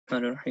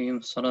الرحمن الرحيم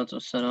الصلاة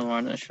والسلام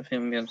على أشرف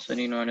الأنبياء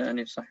والمرسلين وعلى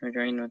آله وصحبه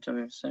أجمعين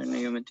وتابعين بإحسان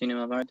إلى يوم الدين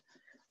ما بعد.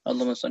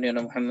 اللهم صل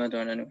على محمد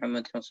وعلى آل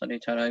محمد كما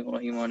صليت على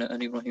إبراهيم وعلى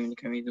آل إبراهيم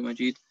إنك حميد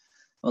مجيد.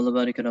 اللهم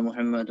بارك على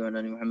محمد وعلى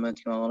آل محمد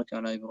كما باركت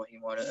على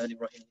إبراهيم وعلى آل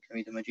إبراهيم إنك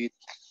حميد مجيد.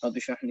 رب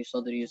اشرح لي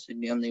صدري ويسر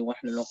لي أمري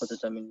واحلل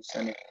عقدة من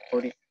لساني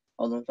قولي.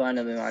 اللهم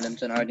انفعنا بما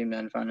علمتنا علمنا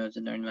انفعنا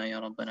وزدنا علما يا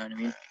رب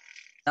العالمين.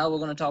 Now we're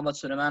going to talk about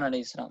Sulayman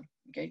alayhi salam,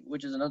 okay,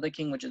 which is another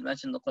king which is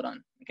mentioned in the Quran.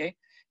 Okay,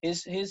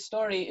 his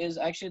story is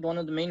actually one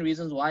of the main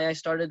reasons why I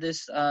started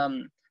these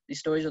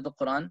stories of the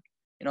Quran.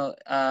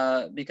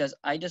 Because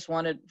I just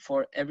wanted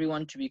for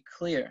everyone to be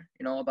clear,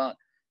 about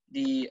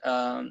the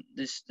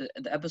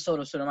episode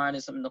of Sulayman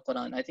alayhi salam in the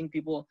Quran. I think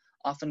people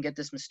often get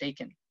this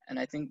mistaken, and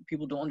I think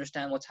people don't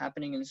understand what's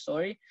happening in the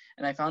story.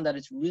 And I found that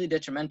it's really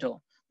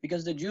detrimental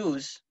because the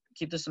Jews,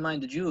 keep this in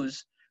mind, the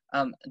Jews.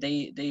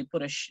 They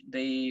put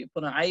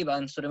an aib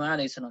on Sulayman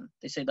alayhi salam.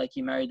 They say like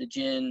he married the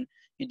jinn,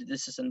 he did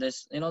this and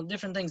this,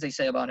 different things they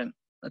say about him.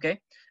 Okay,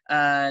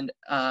 and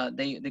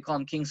they call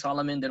him King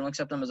Solomon. They don't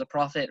accept him as a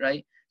prophet,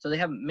 right? So they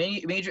have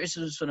major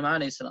issues with Sulayman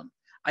alayhi salam.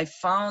 I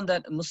found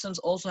that Muslims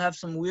also have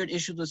some weird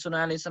issues with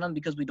Sulayman alayhi salam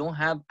because we don't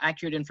have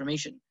accurate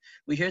information.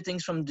 We hear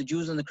things from the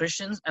Jews and the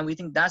Christians, and we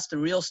think that's the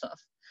real stuff.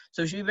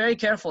 So we should be very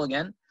careful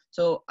again.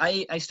 So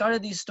I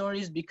started these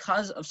stories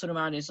because of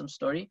Sulayman alayhi salam's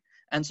story.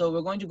 And so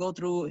we're going to go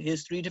through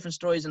his 3 different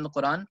stories in the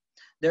Quran.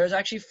 There's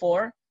actually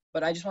 4,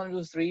 but I just want to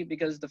do 3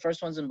 because the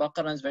first one's in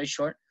Baqarah and it's very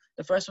short.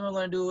 The first one we're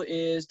going to do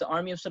is the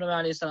army of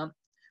Sulayman alayhi salam,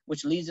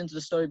 which leads into the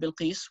story of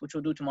Bilqis, which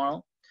we'll do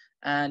tomorrow.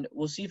 And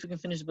we'll see if we can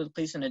finish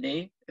Bilqis in a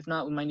day. If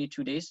not, we might need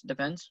 2 days,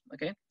 depends,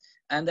 okay?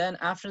 And then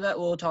after that,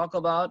 we'll talk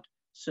about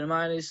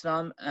Sulayman alayhi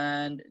salam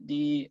and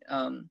the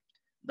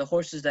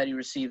horses that he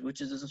received,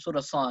 which is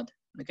Surah Sad,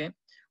 okay?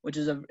 Which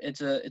is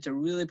it's a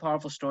really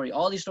powerful story.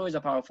 All these stories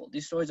are powerful.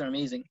 These stories are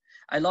amazing.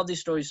 I love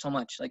these stories so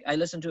much. Like I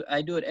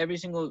do it every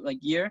single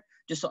year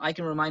just so I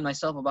can remind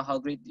myself about how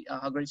great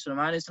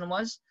Sulayman alayhi salam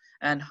was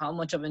and how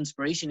much of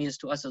inspiration he is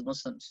to us as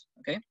Muslims.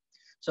 Okay,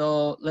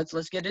 so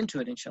let's get into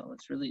it, inshallah.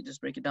 Let's really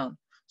just break it down.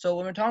 So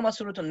when we're talking about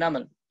Surah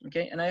An-Naml,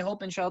 okay, and I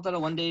hope inshallah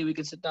one day we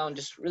can sit down and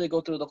just really go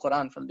through the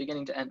Quran from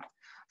beginning to end.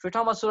 If we're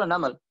talking about Surah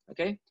An-Naml,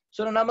 okay,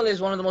 Surah An-Naml is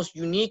one of the most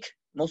unique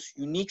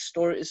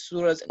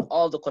surahs in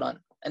all the Quran.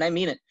 And I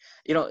mean it.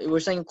 We're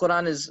saying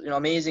Quran is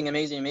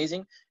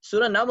amazing.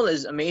 Surah Naml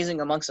is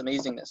amazing amongst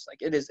amazingness. Like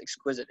it is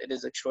exquisite. It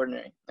is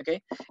extraordinary. Okay.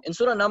 And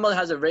Surah Naml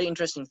has a very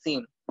interesting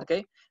theme.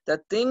 Okay. That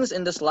things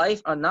in this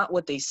life are not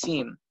what they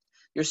seem.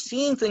 You're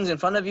seeing things in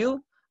front of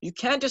you. You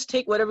can't just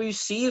take whatever you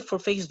see for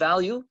face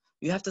value.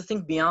 You have to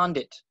think beyond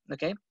it.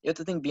 Okay. You have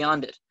to think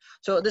beyond it.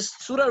 So this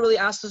surah really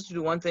asks us to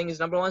do one thing is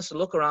number 1 is to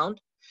look around.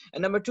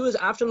 And number 2 is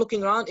after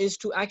looking around is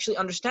to actually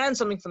understand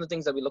something from the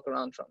things that we look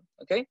around from.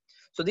 Okay.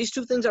 So these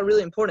 2 things are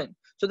really important.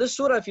 So this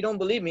surah, if you don't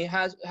believe me,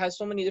 has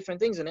so many different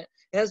things in it.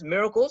 It has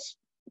miracles.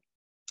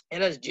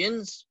 It has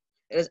jinns.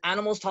 It has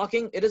animals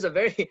talking. It's a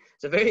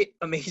very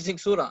amazing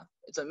surah.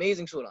 It's an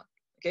amazing surah.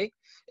 Okay.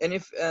 And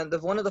if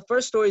one of the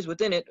first stories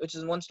within it, which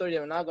is one story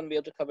that we're not going to be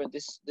able to cover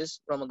this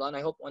Ramadan,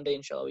 I hope one day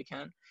inshallah we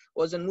can,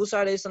 was when Musa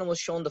alayhi salam was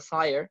shown the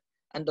fire.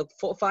 And the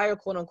fire,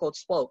 quote unquote,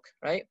 spoke,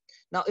 right?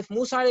 Now, if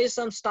Musa alayhi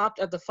salam stopped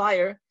at the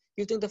fire,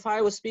 you think the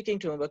fire was speaking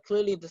to him, but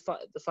clearly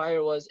the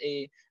fire was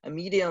a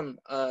medium,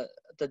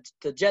 the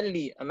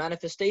tajalli, a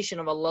manifestation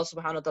of Allah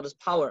subhanahu wa ta'ala's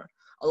power.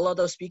 Allah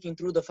was speaking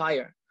through the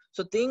fire.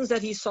 So things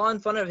that he saw in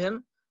front of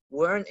him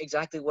weren't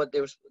exactly what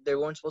they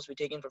weren't supposed to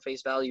be taken for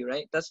face value,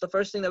 right? That's the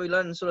first thing that we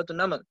learn in Surah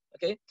An-Naml,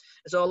 okay?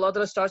 So Allah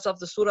Ta'ala starts off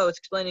the surah with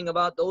explaining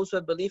about those who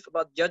have belief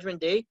about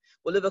Judgment Day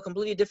will live a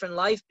completely different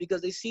life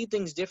because they see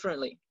things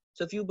differently.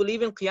 So if you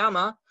believe in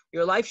Qiyamah,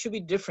 your life should be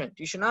different.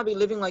 You should not be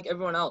living like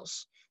everyone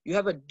else. You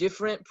have a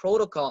different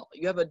protocol.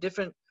 You have a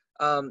different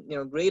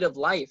grade of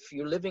life.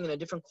 You're living in a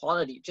different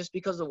quality. Just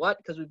because of what?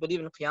 Because we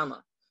believe in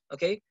Qiyamah.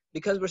 Okay?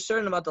 Because we're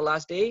certain about the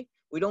last day,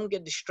 we don't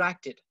get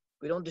distracted.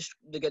 We don't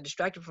get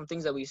distracted from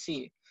things that we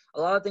see. A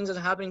lot of things that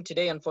are happening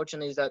today,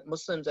 unfortunately, is that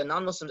Muslims and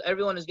non-Muslims,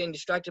 everyone is getting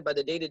distracted by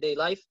the day-to-day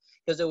life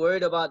because they're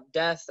worried about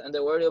death and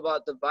they're worried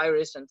about the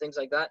virus and things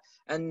like that.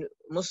 And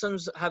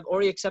Muslims have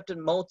already accepted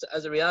maut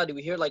as a reality.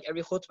 We hear like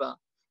every khutbah,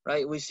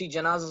 right? We see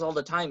janazas all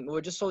the time.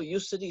 We're just so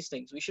used to these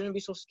things. We shouldn't be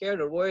so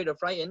scared or worried or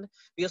frightened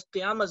because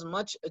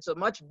Qiyamah it's a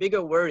much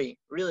bigger worry,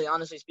 really,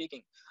 honestly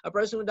speaking. A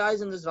person who dies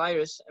in this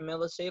virus, and may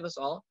Allah save us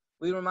all,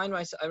 I remind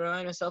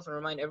myself and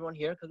remind everyone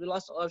here, because we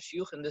lost a lot of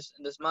shuyukh in this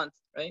month,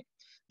 right?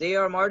 They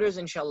are martyrs,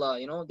 inshallah.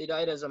 They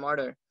died as a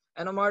martyr.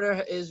 And a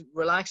martyr is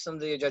relaxed on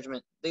the day of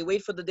judgment. They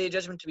wait for the day of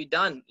judgment to be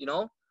done,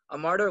 A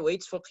martyr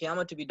waits for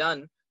Qiyamah to be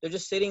done. They're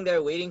just sitting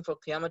there waiting for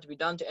Qiyamah to be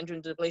done to enter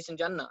into the place in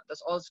Jannah.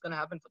 That's all that's going to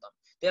happen for them.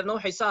 They have no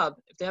hisab.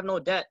 If they have no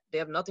debt, they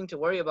have nothing to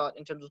worry about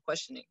in terms of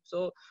questioning.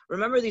 So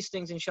remember these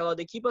things, inshallah.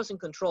 They keep us in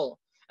control.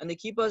 And they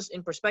keep us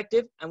in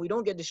perspective. And we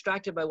don't get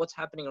distracted by what's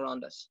happening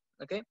around us.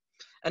 Okay?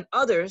 And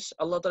others,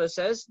 Allah Ta'ala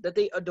says, that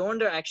they adorn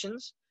their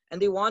actions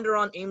and they wander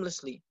on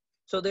aimlessly.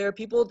 So there are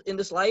people in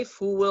this life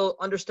who will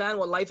understand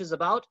what life is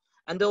about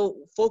and they'll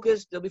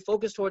be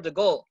focused towards a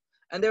goal.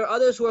 And there are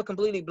others who are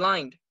completely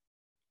blind.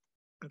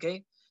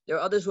 Okay? There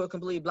are others who are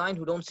completely blind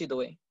who don't see the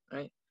way,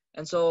 right?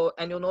 And so,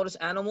 and you'll notice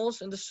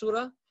animals in the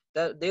surah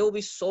that they will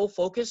be so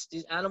focused.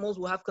 These animals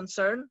will have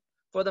concern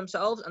for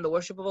themselves and the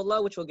worship of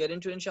Allah, which we'll get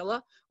into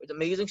inshallah, with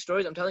amazing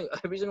stories. I'm telling you,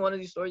 every single one of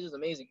these stories is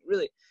amazing,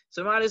 really.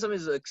 Sulayman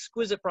is an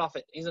exquisite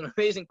prophet. He's an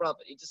amazing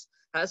prophet. He just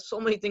has so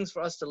many things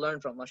for us to learn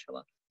from,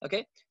 mashallah.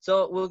 Okay,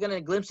 so we're going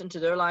to glimpse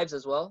into their lives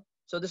as well.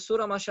 So this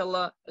surah,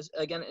 mashallah, is,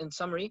 again, in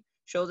summary,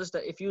 shows us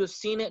that if you have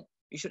seen it,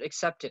 you should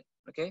accept it,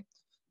 okay?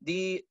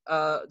 The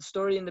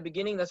story in the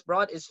beginning that's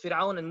brought is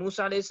Fir'aun and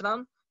Musa alayhi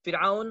salam.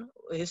 Fir'aun,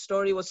 his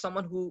story was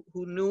someone who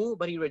knew,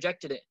 but he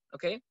rejected it,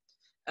 okay?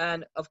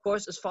 And of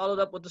course, it's followed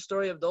up with the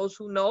story of those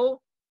who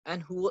know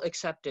and who will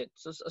accept it.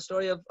 So it's a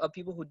story of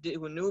people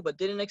who knew but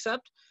didn't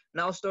accept.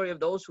 Now a story of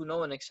those who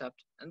know and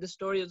accept. And this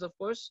story is, of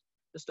course,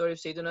 the story of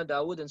Sayyidina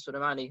Dawood and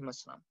Sulayman alayhi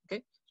salam.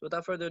 Okay? So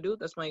without further ado,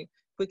 that's my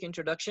quick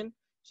introduction.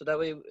 So that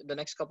way, the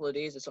next couple of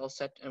days, it's all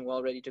set and we're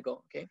all ready to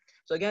go. Okay?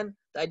 So again,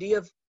 the idea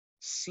of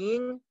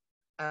seeing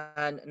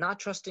and not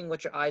trusting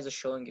what your eyes are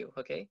showing you,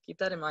 okay? Keep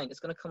that in mind. It's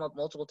going to come up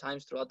multiple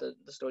times throughout the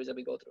stories that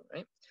we go through,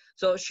 right?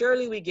 So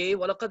surely we gave,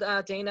 وَلَقَدْ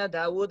آتَيْنَا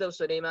دَاوُودَ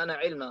وَسُلَيْمَانَ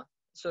عِلْمًا,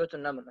 Surah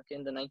An-Naml, okay,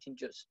 in the 19th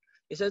juz.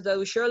 It says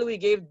that surely we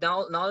gave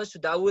knowledge to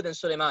Dawood and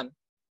Sulayman.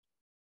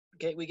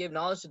 Okay, we gave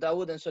knowledge to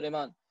Dawood and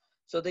Sulayman.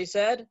 So they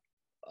said,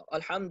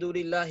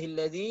 Alhamdulillahi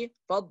alladhi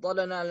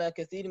faddalana ala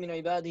kathir min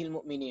ibadihi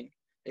al-mu'minin.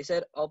 They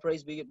said, all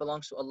praise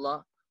belongs to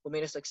Allah, who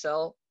made us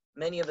excel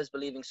many of his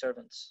believing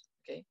servants,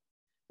 okay?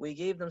 We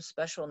gave them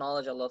special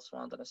knowledge, Allah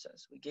subhanahu wa ta'ala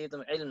says. We gave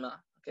them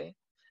ilma, okay?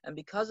 And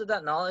because of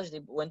that knowledge,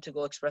 they went to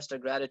go express their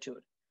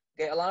gratitude.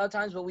 Okay, a lot of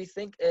times what we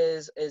think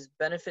is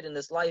benefit in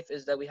this life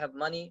is that we have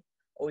money,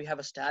 or we have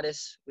a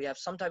status, we have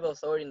some type of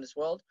authority in this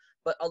world.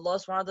 But Allah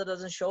subhanahu wa ta'ala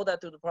doesn't show that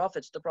through the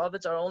prophets. The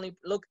prophets are only,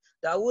 look,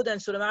 Dawood and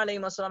Sulayman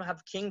alayhi salam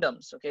have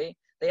kingdoms, okay?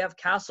 They have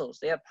castles,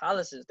 they have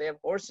palaces, they have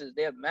horses,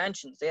 they have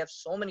mansions, they have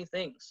so many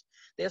things.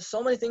 They have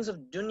so many things of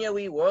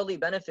dunyawi, worldly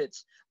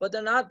benefits. But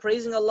they're not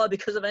praising Allah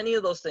because of any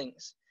of those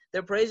things.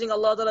 They're praising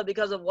Allah Ta'ala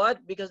because of what?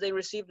 Because they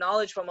received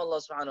knowledge from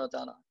Allah subhanahu wa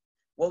ta'ala.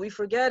 What we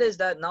forget is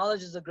that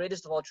knowledge is the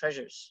greatest of all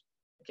treasures.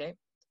 Okay?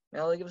 May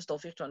Allah give us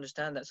tawfiq to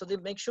understand that. So they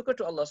make shukr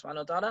to Allah subhanahu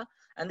wa ta'ala,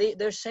 and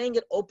they're saying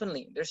it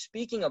openly. They're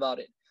speaking about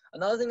it.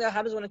 Another thing that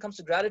happens when it comes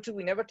to gratitude,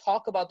 we never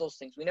talk about those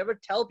things. We never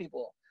tell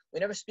people. We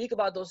never speak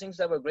about those things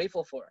that we're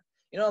grateful for.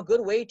 You know, a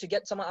good way to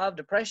get someone out of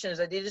depression is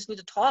that they just need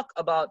to talk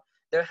about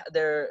their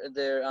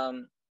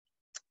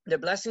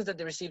blessings that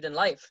they received in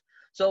life.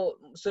 So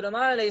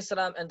Sulayman alayhi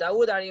salam and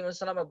Dawood alayhi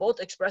salam are both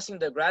expressing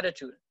their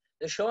gratitude.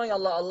 They're showing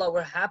Allah, Allah,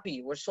 we're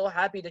happy. We're so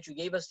happy that you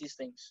gave us these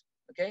things.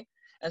 Okay?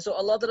 And so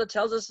Allah Ta'ala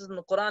tells us in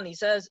the Quran, He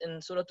says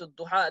in Surah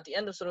Al-Duha, at the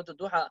end of Surah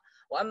Al-Duha,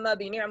 وَأَمَّا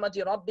بِنِعْمَةِ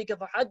رَبِّكَ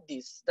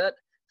فَحَدِّثْ, that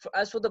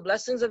as for the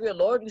blessings of your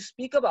Lord, you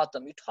speak about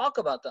them, you talk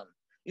about them.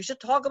 You should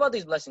talk about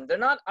these blessings. They're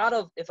not out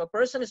of, if a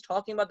person is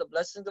talking about the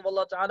blessings of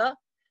Allah Ta'ala,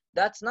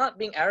 that's not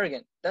being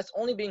arrogant. That's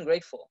only being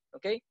grateful.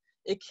 Okay?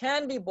 It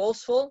can be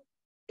boastful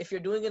if you're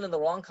doing it in the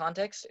wrong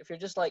context. If you're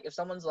just like, if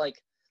someone's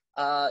like,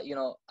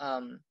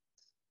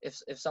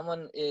 if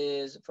someone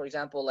is, for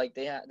example, like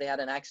they had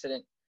an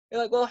accident,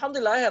 you're like, well,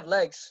 alhamdulillah, I have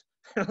legs.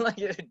 Like,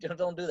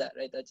 don't do that,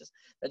 right? That's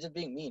just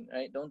being mean,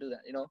 right? Don't do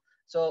that, you know.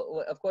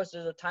 So of course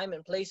there's a time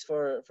and place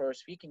for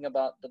speaking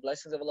about the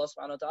blessings of Allah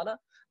subhanahu wa ta'ala,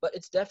 but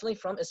it's definitely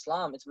from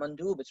Islam. It's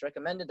mandub. It's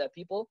recommended that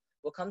people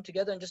will come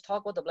together and just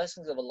talk about the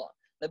blessings of Allah.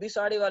 Nabi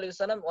sallallahu alaihi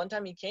wasallam, one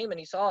time he came and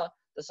he saw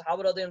the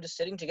Sahaba radiallahu just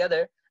sitting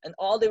together, and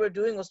all they were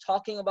doing was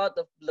talking about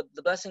the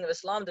blessing of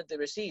Islam that they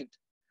received.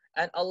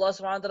 And Allah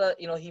subhanahu wa ta'ala,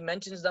 you know, He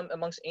mentions them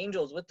amongst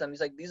angels with them.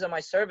 He's like, these are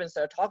my servants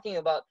that are talking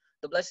about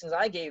the blessings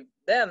I gave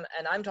them,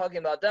 and I'm talking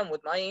about them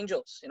with my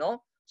angels, you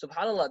know.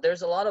 SubhanAllah,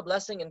 there's a lot of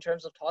blessing in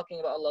terms of talking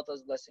about Allah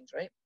Ta'ala's blessings,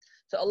 right?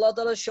 So Allah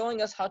Ta'ala is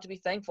showing us how to be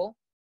thankful,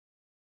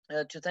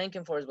 to thank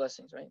Him for His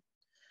blessings, right?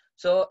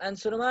 So, and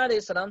Sulayman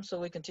alayhi salam, so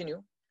we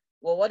continue.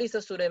 Well, what is the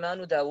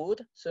Sulaymanu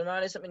Dawood?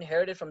 Sulayman alayhi salam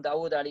inherited from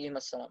Dawood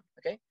alayhi salam,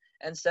 okay?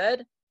 And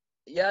said,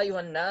 Ya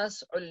ayuhan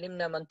nas,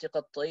 ullimna mantiqa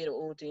at-tayr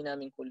wa utina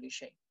min kulli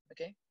shay,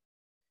 okay?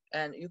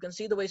 And you can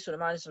see the way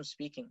Sulayman is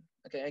speaking.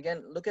 Okay,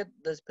 again, look at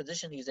this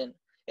position he's in.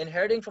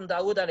 Inheriting from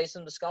Dawood alayhi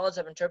salam, the scholars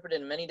have interpreted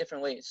in many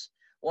different ways.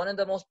 One of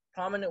the most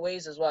prominent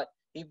ways is what?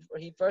 He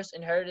first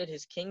inherited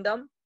his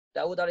kingdom.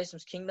 Dawood alayhi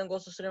salam's kingdom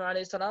goes to Sulayman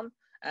alayhi salam.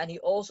 And he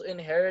also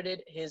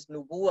inherited his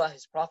nubuwah,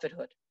 his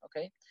prophethood.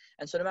 Okay?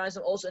 And Sulayman alayhi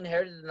salam also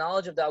inherited the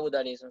knowledge of Dawood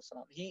alayhi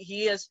salam.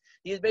 He has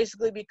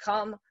basically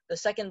become the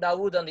second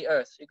Dawood on the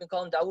earth. You can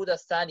call him Dawood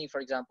al-Thani, for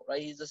example,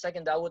 right? He's the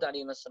second Dawood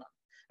alayhi salam.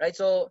 Right?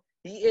 So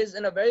he is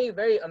in a very,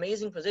 very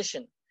amazing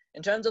position.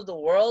 In terms of the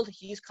world,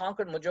 he's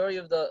conquered majority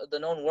of the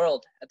known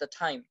world at the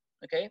time.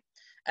 Okay?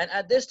 And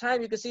at this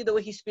time, you can see the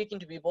way he's speaking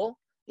to people.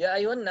 Ya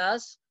ayyuhan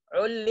nas,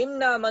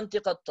 ullimna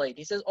mantiqa at-tayr.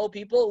 He says, oh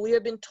people, we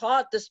have been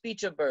taught the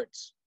speech of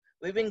birds.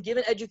 We've been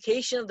given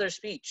education of their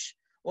speech.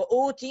 Wa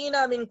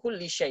utina min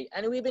kulli shay.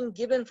 And we've been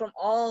given from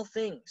all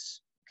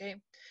things. Okay?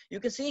 You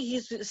can see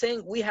he's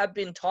saying we have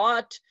been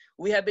taught,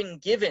 we have been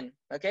given.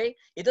 Okay?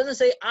 He doesn't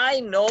say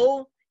I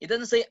know. He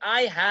doesn't say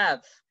I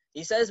have.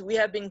 He says we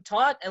have been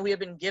taught and we have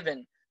been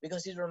given.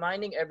 because he's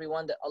reminding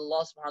everyone that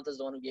Allah subhanahu wa ta'ala is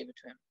the one who gave it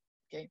to him.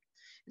 Okay,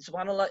 and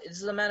subhanAllah,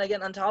 this is a man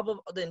again on top of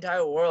the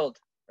entire world,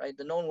 right?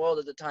 The known world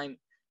at the time,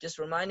 just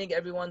reminding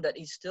everyone that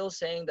he's still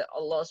saying that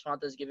Allah subhanahu wa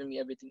ta'ala has given me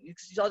everything. You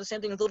saw the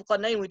same thing in Dhul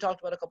Qarnayn we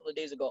talked about a couple of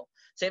days ago.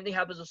 Same thing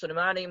happens with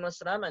Sulayman alayhi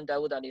salam and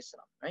Dawood alayhi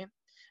salam, right?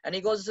 And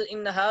he goes,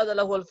 Inna hadha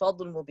lahu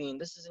al-fadl mubin.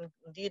 This is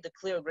indeed the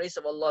clear grace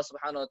of Allah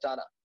subhanahu wa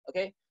ta'ala.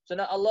 Okay, so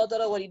now Allah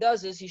ta'ala, what he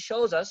does is he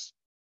shows us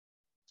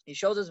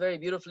very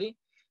beautifully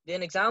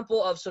an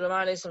example of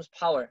Sulayman alayhi salam's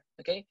power.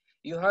 Okay,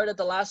 you heard at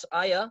the last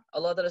ayah,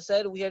 Allah ta'ala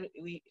said, Sulayman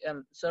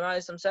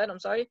alayhi salam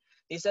said,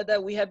 he said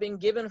that we have been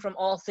given from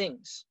all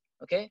things.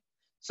 Okay,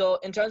 so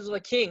in terms of a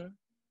king,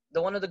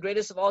 one of the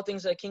greatest of all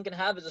things that a king can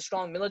have is a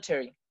strong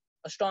military,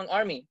 a strong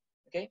army.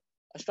 Okay,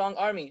 a strong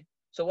army.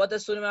 So what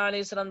does Sulayman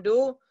alayhi salam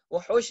do?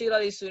 وَحُشِرَ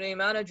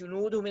لِسُلَيْمَانَ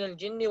جُنُودُهُ مِنَ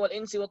الْجِنِّ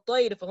وَالْإِنسِ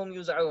وَالطَّيْرِ فَهُمْ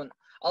يُوزَعُونَ.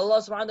 Allah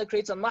subhanahu wa ta'ala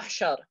creates a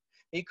mahshar.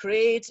 He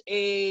creates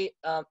a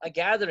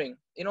gathering.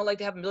 You know, like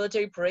they have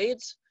military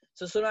parades.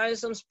 So Sulayman alayhi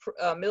salam's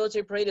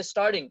military parade is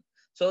starting.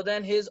 So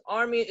then his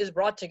army is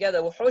brought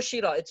together.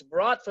 وَحُشِرَ, it's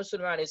brought for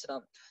Sulayman alayhi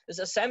salam. This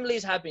assembly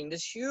is happening.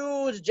 This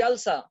huge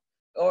jalsa,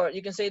 or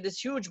you can say this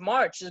huge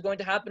march is going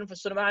to happen for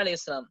Sulayman alayhi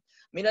salam.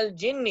 مِنَ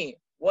الْجِنِّ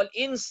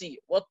وَالْإِنسِ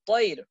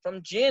وَالطَّيْرِ,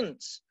 from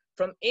jinns,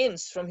 from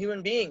ins, from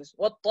human beings,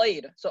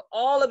 وَالطَّيْرِ. So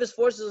all of his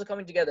forces are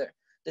coming together.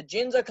 The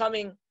jinns are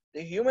coming,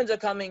 the humans are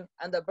coming,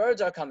 and the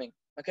birds are coming.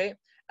 Okay,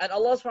 and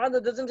Allah subhanahu wa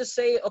ta'ala doesn't just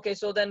say, okay,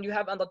 so then you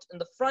have in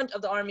the front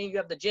of the army you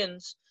have the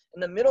jinns,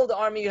 in the middle of the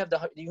army you have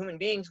the human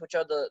beings, which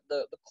are the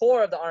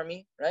core of the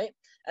army, right?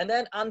 And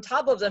then on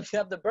top of them you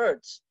have the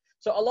birds.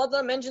 So Allah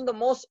ta'ala mentioned the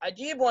most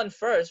ajib one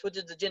first, which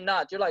is the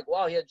jinnat. You're like,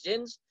 wow, he has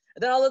jinns.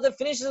 And then Allah ta'ala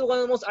finishes with one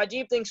of the most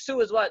ajib things too,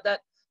 is what?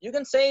 That you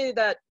can say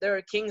that there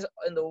are kings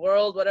in the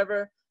world,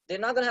 whatever. They're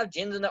not going to have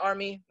jinns in the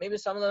army. Maybe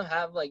some of them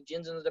have like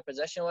jinns in their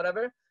possession,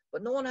 whatever.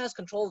 But no one has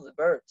control of the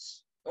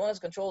birds. No one has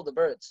control of the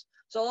birds.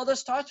 So Allah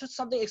starts with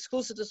something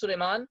exclusive to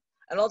Sulayman,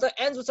 and Allah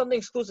ends with something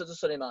exclusive to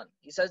Sulayman.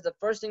 He says the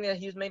first thing that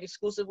he's made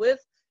exclusive with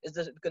is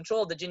the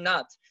control of the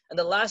jinnat. And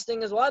the last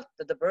thing is what?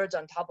 That the birds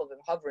are on top of him,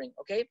 hovering.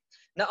 Okay?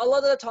 Now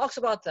Allah talks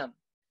about them.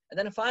 And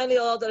then finally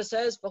Allah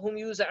says, فَهُمْ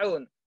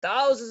يُوزَعُونَ.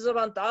 Thousands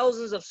upon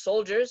thousands of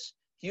soldiers,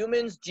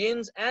 humans,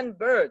 jinns, and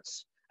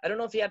birds. I don't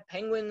know if he had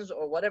penguins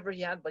or whatever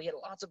he had, but he had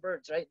lots of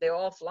birds, right? They're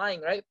all flying,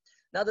 right?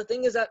 Now the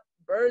thing is that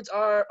birds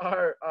are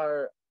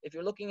if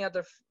you're looking at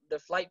their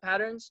flight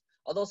patterns,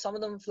 although some of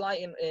them fly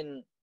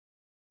in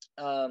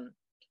the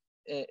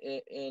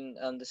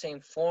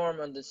same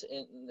form and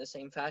in the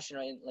same fashion,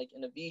 right? Like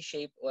in a V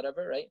shape,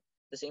 whatever, right?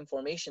 The same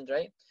formations,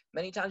 right?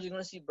 Many times you're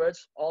going to see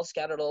birds all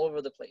scattered all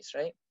over the place,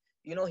 right?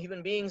 You know,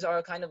 human beings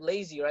are kind of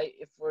lazy, right?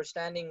 If we're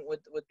standing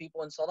with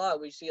people in salah,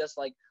 we see us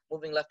like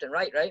moving left and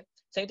right?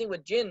 Same thing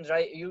with jinns,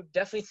 right? You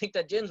definitely think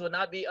that jinns would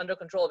not be under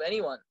control of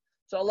anyone.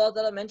 So Allah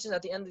Ta'ala mentions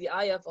at the end of the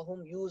ayah,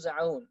 فَهُمْ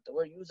يُوزَعُونَ. The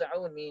word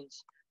يُوزَعُونَ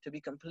means to be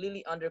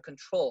completely under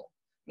control,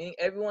 meaning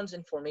everyone's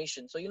in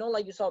formation. So you know,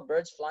 like you saw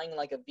birds flying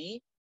like a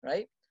V,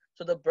 right?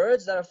 So the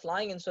birds that are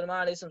flying in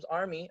Sulayman alayhi salam's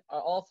army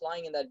are all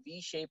flying in that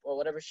V shape or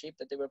whatever shape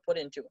that they were put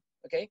into,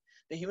 okay?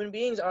 The human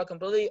beings are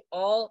completely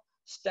all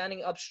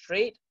standing up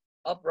straight,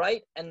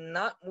 upright, and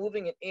not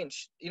moving an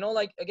inch. You know,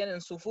 like again in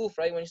sufuf,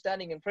 right? When you're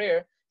standing in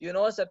prayer, you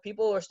notice that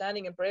people who are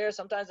standing in prayer,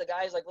 sometimes the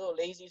guy is like a little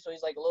lazy, so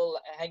he's like a little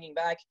hanging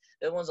back.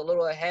 The other one's a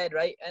little ahead,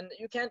 right? And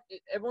you can't,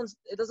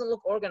 it doesn't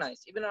look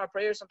organized. Even our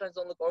prayers sometimes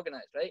don't look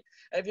organized, right?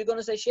 And if you're going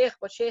to say, Sheikh,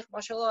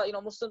 mashallah, you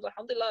know, Muslims,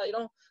 alhamdulillah, you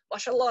know,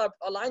 mashallah,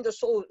 our lines are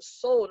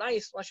so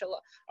nice, mashallah.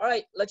 All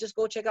right, let's just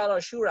go check out our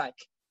shoe rack,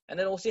 and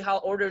then we'll see how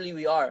orderly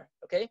we are,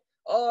 okay?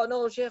 Oh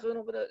no, Sheikh, you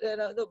know,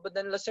 but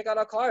then let's check out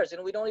our cars. You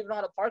know, we don't even know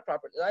how to park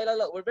properly.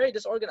 We're very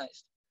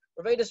disorganized.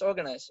 We're very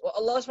disorganized. What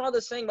Allah subhanahu wa ta'ala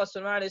is saying about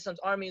Sulayman alayhi salam's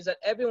army is that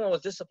everyone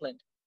was disciplined,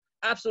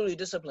 absolutely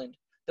disciplined.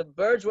 The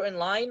birds were in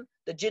line,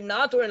 the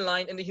jinnat were in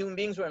line, and the human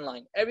beings were in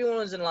line. Everyone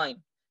was in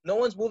line. No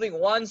one's moving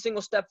one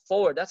single step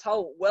forward. That's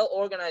how well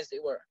organized they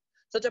were.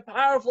 Such a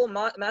powerful,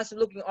 massive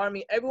looking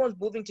army. Everyone's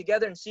moving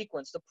together in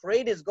sequence. The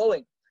parade is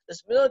going.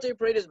 This military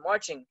parade is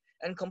marching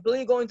and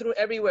completely going through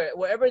everywhere.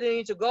 Wherever they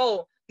need to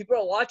go, people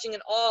are watching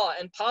in awe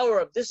and power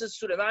of this is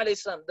Sulayman alayhi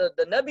salam,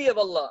 the Nabi of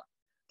Allah,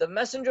 the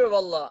messenger of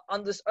Allah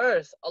on this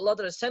earth. Allah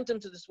that has sent him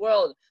to this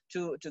world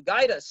to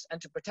guide us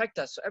and to protect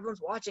us. So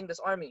everyone's watching this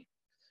army.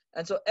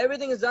 And so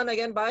everything is done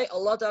again by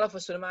Allah Ta'ala for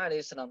Sulayman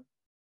alayhi salam.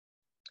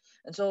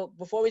 And so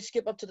before we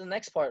skip up to the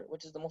next part,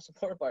 which is the most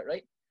important part,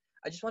 right?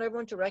 I just want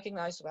everyone to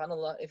recognize,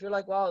 subhanAllah, if you're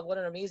like, wow, what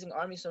an amazing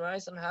army Sulayman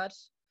alayhi salam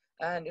has,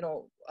 and you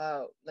know,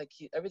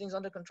 everything's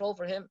under control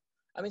for him.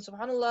 I mean,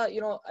 subhanAllah, you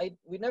know,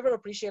 we never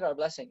appreciate our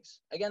blessings.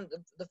 Again,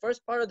 the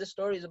first part of the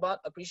story is about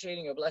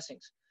appreciating your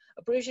blessings.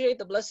 Appreciate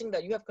the blessing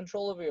that you have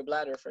control over your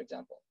bladder, for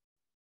example.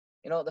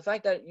 You know, the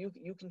fact that you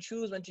can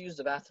choose when to use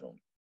the bathroom.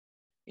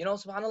 You know,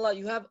 subhanAllah,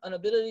 you have an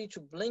ability to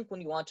blink when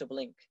you want to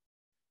blink.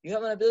 You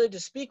have an ability to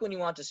speak when you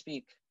want to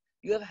speak.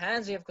 You have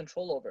hands you have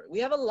control over. We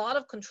have a lot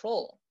of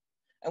control.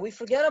 And we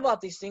forget about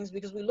these things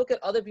because we look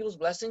at other people's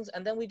blessings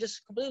and then we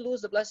just completely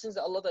lose the blessings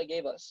that Allah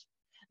gave us.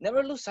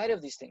 Never lose sight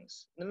of these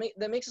things.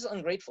 That makes us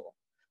ungrateful.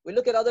 We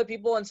look at other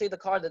people and say the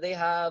car that they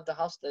have, the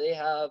house that they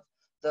have,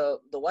 the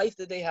wife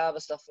that they have,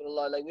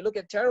 astaghfirullah. Like we look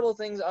at terrible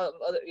things,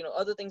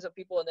 other things of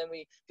people, and then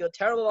we feel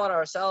terrible about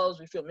ourselves.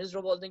 We feel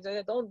miserable and things like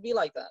that. Don't be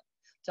like that.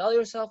 Tell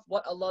yourself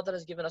what Allah that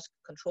has given us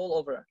control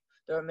over.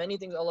 There are many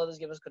things Allah has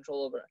given us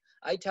control over.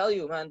 I tell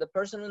you, man, the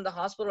person in the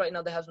hospital right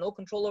now that has no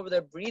control over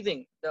their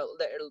breathing, the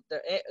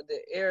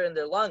air in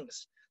their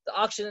lungs, the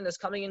oxygen that's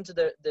coming into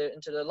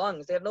their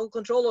lungs, they have no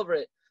control over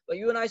it. But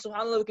you and I,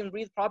 subhanAllah, we can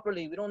breathe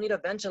properly. We don't need a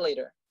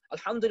ventilator.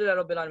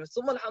 Alhamdulillah Rabbil Alameen.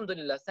 Thumma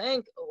alhamdulillah.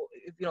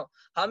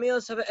 How many of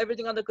us have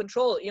everything under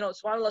control?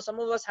 SubhanAllah, some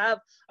of us have,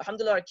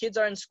 alhamdulillah, our kids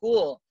are in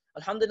school.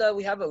 Alhamdulillah,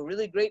 we have a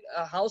really great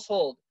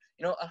household.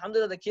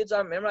 Alhamdulillah, the kids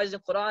are memorizing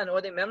Quran,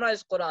 or they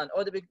memorize Quran,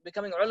 or they're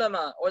becoming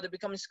ulama, or they're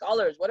becoming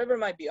scholars, whatever it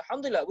might be.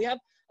 Alhamdulillah, we have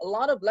a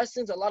lot of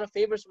blessings, a lot of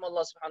favors from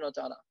Allah subhanahu wa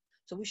ta'ala.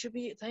 So we should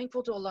be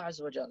thankful to Allah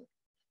Azza wa Jal,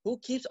 who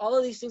keeps all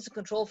of these things in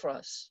control for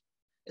us.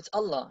 It's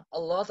Allah.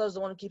 Allah is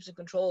the one who keeps in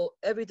control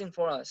everything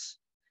for us.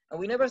 And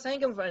we never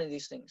thank Him for any of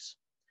these things.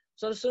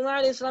 So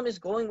Sulayman alayhi salam is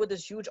going with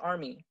this huge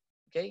army.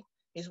 Okay?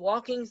 He's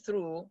walking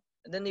through,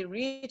 and then they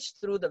reach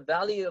through the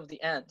valley of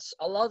the ants.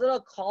 Allah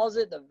Ta'ala calls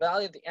it the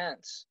valley of the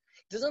ants.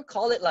 He doesn't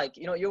call it like,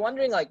 you're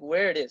wondering like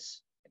where it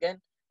is. Again,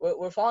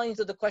 we're falling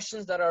into the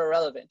questions that are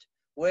irrelevant.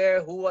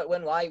 Where, who, what,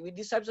 when, why. With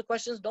these types of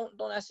questions, don't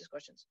ask these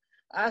questions.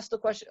 Ask the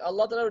question.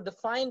 Allah Ta'ala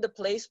defined the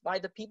place by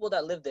the people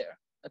that live there.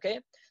 Okay?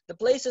 The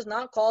place is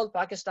not called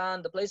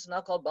Pakistan. The place is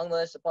not called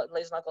Bangladesh. The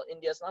place is not called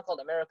India. It's not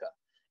called America.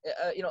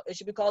 It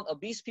should be called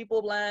obese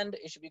people land.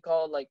 It should be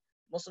called like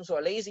Muslims who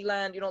are lazy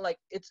land.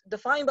 It's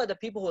defined by the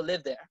people who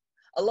live there.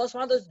 Allah subhanahu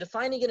wa ta'ala is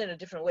defining it in a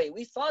different way.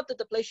 We thought that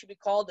the place should be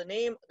called the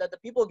name that the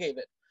people gave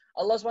it.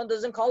 Allah subhanahu wa ta'ala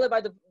doesn't call it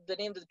by the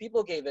name that the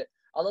people gave it.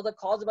 Allah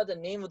calls it by the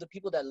name of the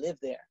people that live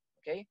there.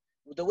 Okay?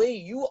 The way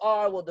you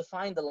are will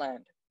define the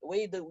land. The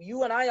way that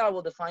you and I are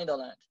will define the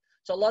land.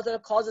 So Allah Ta'ala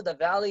calls it the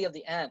valley of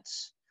the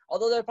ants.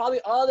 Although there are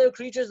probably other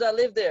creatures that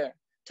live there.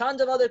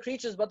 Tons of other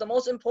creatures, but the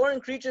most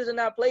important creatures in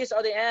that place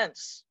are the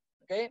ants.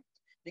 Okay?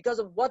 Because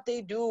of what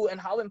they do and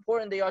how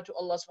important they are to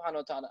Allah subhanahu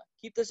wa ta'ala.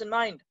 Keep this in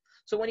mind.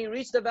 So when you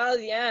reach the valley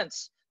of the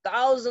ants,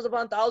 thousands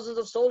upon thousands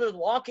of soldiers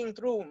walking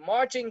through,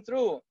 marching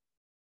through.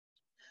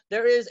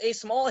 There is a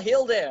small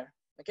hill there.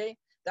 Okay?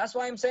 That's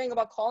why I'm saying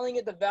about calling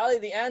it the valley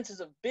of the ants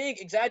is a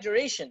big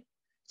exaggeration.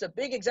 It's a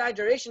big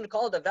exaggeration to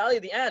call it the valley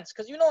of the ants.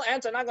 Because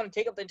ants are not going to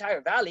take up the entire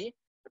valley.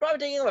 They're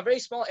probably taking up a very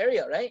small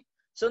area, right?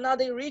 So now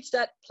they reach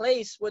that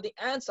place where the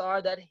ants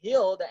are, that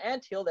hill, the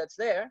ant hill that's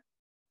there.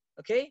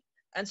 Okay?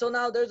 And so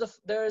now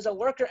there's a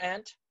worker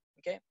ant.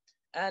 Okay?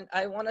 And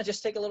I want to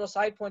just take a little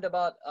side point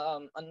about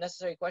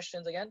unnecessary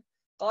questions again.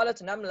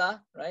 Qalat namla,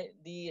 right?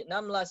 The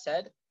namla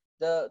said,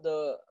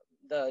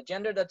 the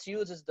gender that's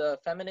used is the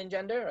feminine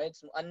gender, right?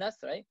 It's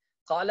mu'annath, right?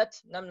 Qalat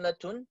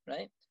namlatun,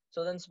 right?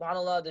 So then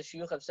subhanAllah, the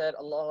shuyukh have said,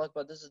 Allahu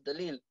Akbar, this is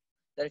dalil,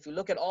 that if you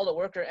look at all the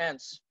worker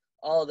ants,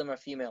 all of them are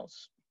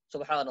females.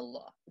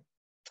 Subhanallah.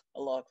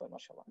 Allahu Akbar,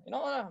 mashallah.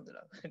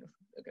 Alhamdulillah.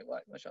 Okay, why,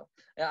 mashallah.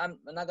 Yeah, I'm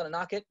not going to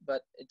knock it,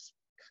 but it's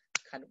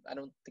kind of, I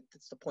don't think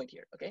that's the point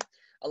here, okay?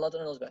 Allah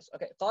knows best.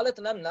 Okay, qalat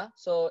namla,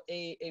 so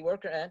a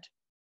worker ant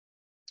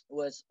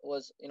was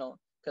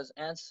because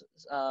ants,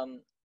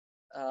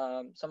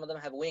 some of them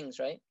have wings,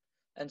 right?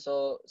 And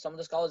so some of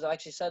the scholars have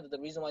actually said that the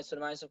reason why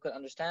Sulayman could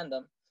understand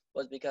them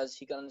was because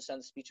he could understand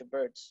the speech of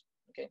birds.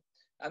 Okay,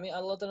 I mean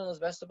Allah knows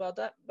best about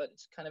that, but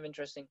it's kind of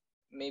interesting,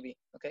 maybe.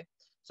 Okay,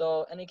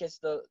 so in any case,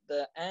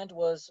 the ant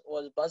was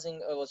buzzing,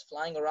 was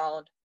flying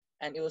around,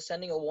 and it was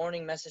sending a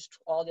warning message to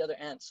all the other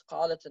ants.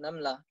 Qalat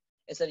namla,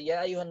 it said,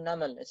 Ya ayyuhan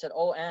namal, it said,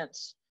 oh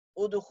ants,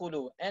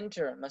 udkhulu,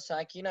 enter,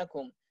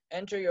 masakinakum,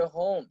 enter your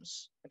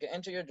homes, okay,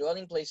 enter your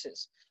dwelling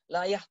places.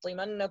 La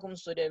yahtimannakum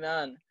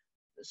Sulayman.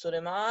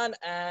 Sulayman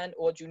and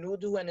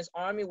junuduhu and his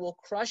army will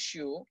crush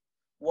you.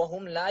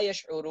 Wahum la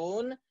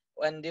yash'urun,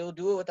 and they will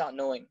do it without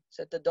knowing.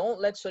 So that don't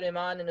let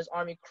Sulayman and his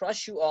army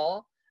crush you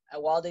all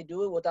while they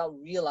do it without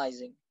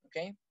realizing.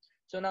 Okay?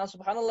 So now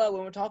subhanAllah,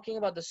 when we're talking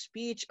about the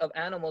speech of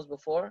animals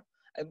before,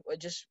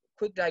 just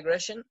quick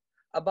digression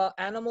about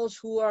animals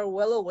who are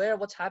well aware of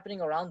what's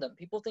happening around them.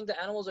 People think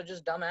that animals are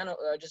just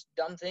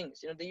dumb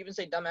things. They even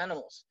say dumb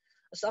animals.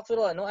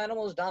 Astaghfirullah, no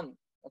animal is dumb.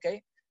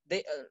 Okay?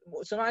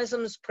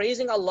 Sulayman is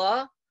praising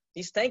Allah.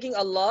 He's thanking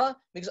Allah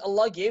because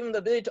Allah gave him the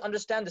ability to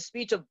understand the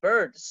speech of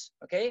birds.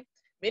 Okay?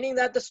 Meaning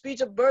that the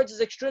speech of birds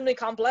is extremely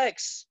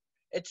complex.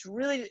 It's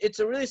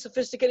a really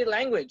sophisticated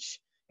language.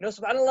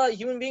 SubhanAllah,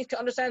 human beings can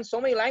understand so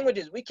many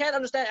languages. We can't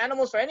understand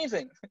animals for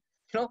anything.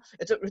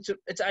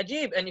 It's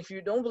ajib. And if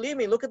you don't believe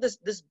me, look at this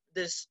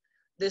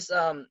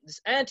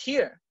ant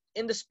here.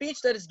 In the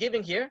speech that it's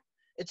giving here,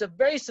 it's a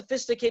very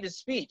sophisticated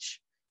speech.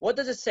 What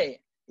does it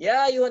say?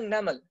 Ya ayyuhan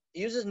namal. It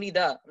uses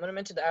nida. I'm going to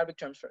mention the Arabic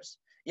terms first.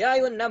 Ya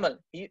ayyuhan namal.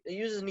 He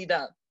uses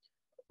nida.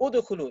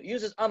 Udkhulu.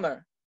 Uses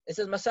amr. It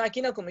says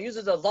masakinakum. It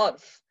uses a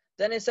dharf.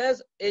 Then it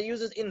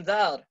uses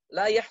indhar.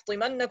 La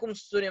yahtimannakum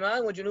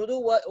Sulayman wa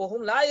junudu wa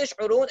hum la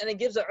yash'urun. And it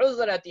gives a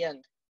uzr at the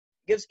end.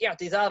 It gives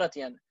i'tizar at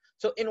the end.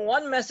 So in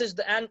one message,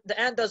 the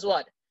ant does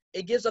what?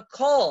 It gives a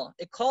call.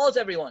 It calls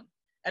everyone.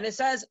 And it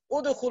says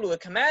udkhulu.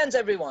 It commands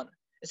everyone.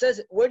 It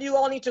says, where do you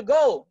all need to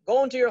go?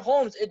 Go into your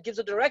homes. It gives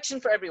a direction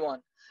for everyone.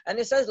 And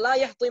it says, لا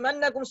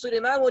يحطمنكم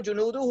سليمان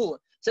وجنوده. It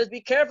says,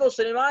 be careful,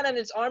 Sulayman and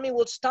its army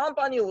will stomp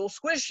on you, will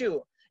squish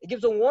you. It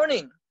gives a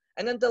warning.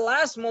 And then the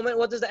last moment,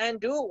 what does the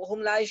ant do?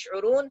 وهم لا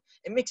يشعرون.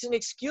 It makes an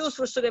excuse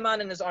for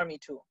Sulayman and his army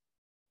too.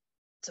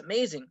 It's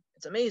amazing.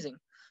 It's amazing.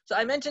 So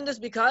I mentioned this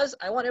because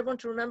I want everyone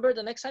to remember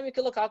the next time you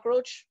kill a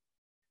cockroach,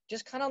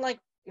 just kind of like,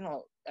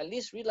 at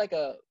least read like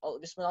a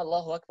Bismillah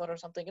Allahu Akbar or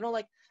something,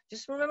 like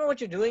just remember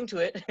what you're doing to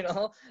it.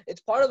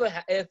 It's part of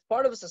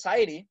a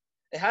society.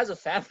 It has a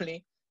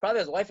family, probably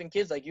has a wife and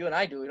kids like you and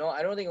I do.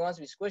 I don't think it wants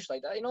to be squished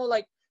like that.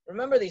 Like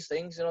remember these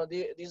things.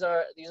 These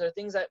are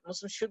things that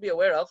Muslims should be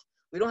aware of.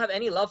 We don't have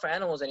any love for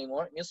animals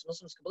anymore.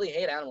 Muslims completely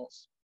hate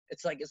animals.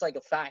 It's like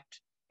a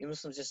fact. You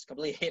Muslims just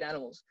completely hate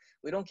animals.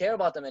 We don't care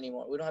about them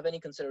anymore. We don't have any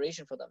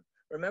consideration for them.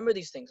 Remember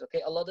these things,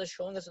 okay? Allah is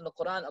showing us in the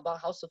Quran about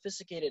how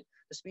sophisticated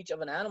the speech of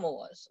an animal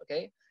was,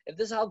 okay? If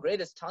this is how great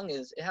its tongue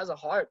is, it has a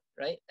heart,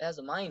 right? It has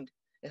a mind.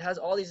 It has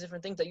all these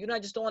different things that you and I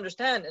just don't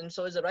understand. And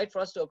so is it right for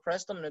us to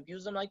oppress them and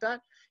abuse them like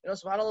that?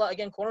 SubhanAllah,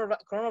 again,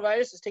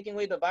 coronavirus is taking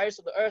away the virus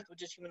of the earth,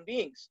 which is human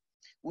beings.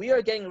 We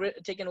are getting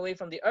taken away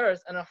from the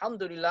earth, and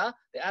alhamdulillah,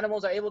 the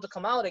animals are able to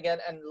come out again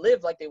and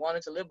live like they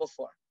wanted to live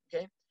before,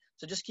 okay?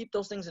 So just keep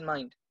those things in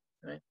mind,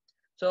 right?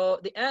 So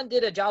the ant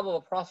did a job of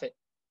a prophet.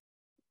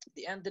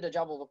 The ant did a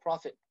job of a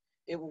prophet.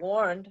 It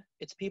warned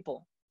its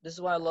people. This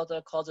is why Allah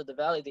Ta'ala calls it the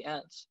valley of the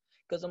ants.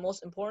 Because the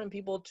most important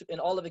people in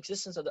all of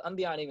existence are the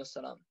Anbiya alayhi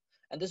salam.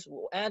 And this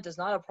ant is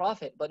not a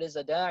prophet, but is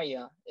a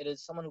da'iyah. It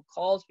is someone who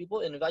calls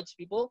people, invites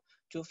people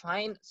to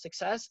find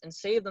success and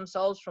save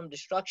themselves from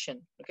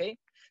destruction, okay?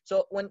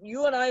 So when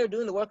you and I are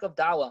doing the work of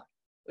da'wah,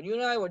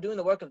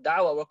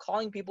 we're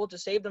calling people to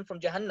save them from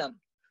Jahannam,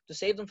 to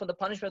save them from the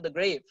punishment of the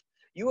grave.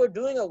 You are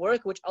doing a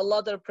work which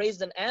Allah Ta'ala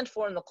praised an ant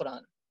for in the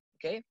Quran,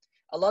 okay?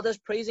 Allah is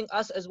praising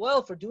us as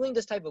well for doing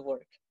this type of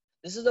work.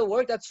 This is a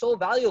work that's so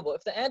valuable.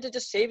 If the ant is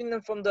just saving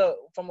them from a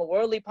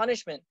worldly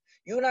punishment,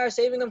 you and I are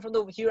saving them from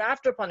the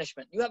hereafter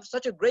punishment. You have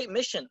such a great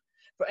mission.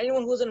 For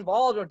anyone who's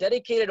involved or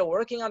dedicated or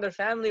working on their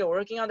family or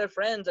working on their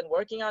friends and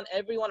working on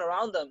everyone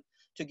around them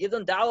to give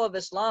them da'wah of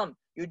Islam,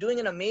 you're doing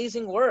an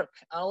amazing work.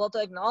 And Allah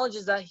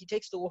acknowledges that. He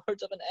takes the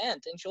words of an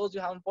ant and shows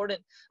you how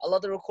important Allah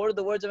recorded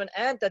the words of an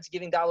ant that's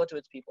giving da'wah to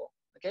its people.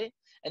 Okay?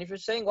 And if you're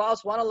saying, wow,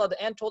 subhanAllah,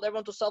 the ant told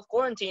everyone to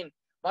self-quarantine,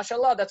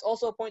 mashallah, that's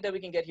also a point that we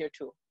can get here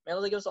too. May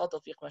Allah give us all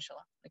tawfiq,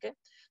 mashallah. Okay?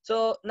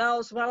 So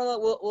now,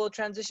 subhanAllah, we'll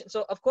transition.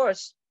 So, of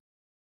course,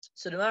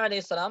 Sulayman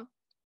alayhi salam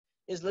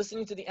is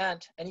listening to the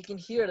ant and he can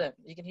hear them.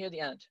 He can hear the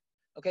ant.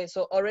 Okay?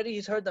 So already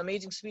he's heard the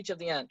amazing speech of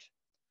the ant.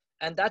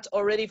 And that's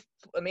already,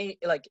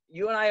 like,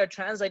 you and I are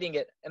translating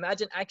it.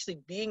 Imagine actually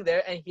being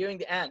there and hearing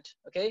the ant.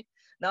 Okay?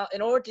 Now,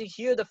 in order to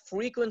hear the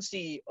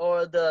frequency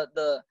or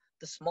the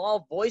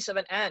small voice of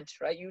an ant,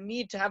 right, you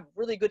need to have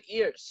really good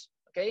ears.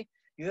 Okay?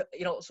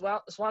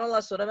 SubhanAllah,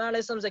 Sulayman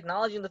is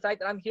acknowledging the fact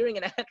that I'm hearing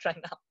an ant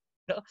right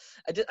now.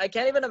 I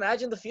can't even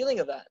imagine the feeling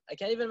of that.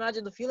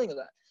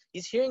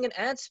 He's hearing an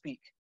ant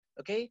speak.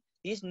 Okay?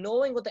 He's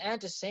knowing what the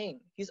ant is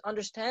saying. He's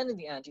understanding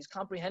the ant. He's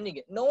comprehending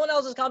it. No one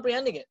else is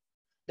comprehending it.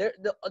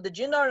 The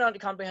jinn are not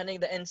comprehending,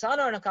 the insan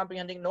are not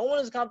comprehending, no one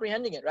is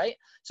comprehending it, right?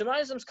 So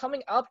Sulayman is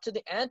coming up to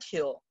the ant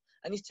hill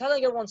and he's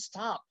telling everyone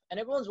stop. And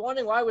everyone's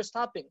wondering why we're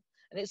stopping.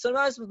 And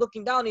Sulayman is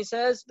looking down, he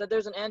says that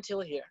there's an ant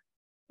hill here.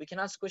 We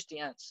cannot squish the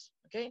ants.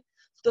 Okay?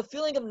 So the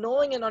feeling of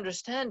knowing and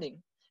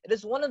understanding, it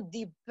is one of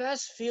the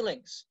best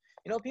feelings.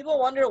 People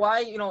wonder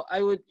why,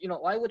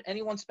 why would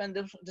anyone spend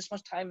this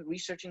much time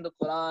researching the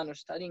Quran or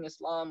studying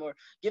Islam or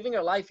giving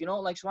their life,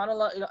 like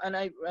subhanAllah, and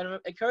I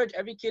encourage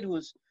every kid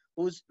who's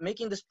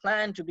making this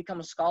plan to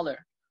become a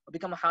scholar or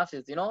become a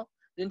hafiz,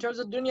 in terms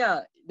of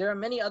dunya, there are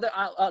many other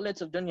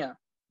outlets of dunya.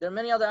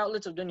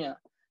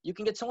 You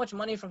can get so much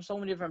money from so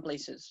many different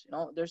places.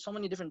 There's so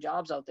many different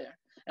jobs out there.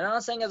 And I'm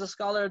not saying as a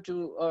scholar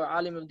or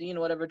alim of deen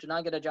or whatever to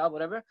not get a job,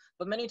 whatever,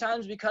 but many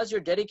times because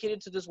you're dedicated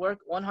to this work,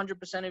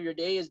 100% of your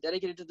day is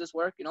dedicated to this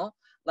work,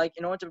 like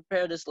in order to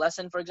prepare this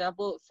lesson, for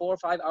example, 4 or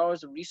 5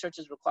 hours of research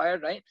is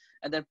required, right?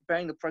 And then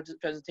preparing the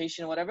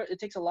presentation or whatever, it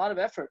takes a lot of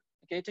effort.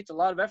 Okay, it takes a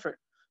lot of effort.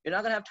 You're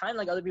not going to have time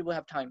like other people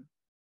have time.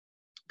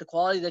 The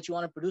quality that you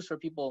want to produce for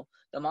people,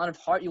 the amount of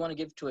heart you want to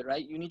give to it,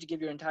 right? You need to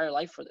give your entire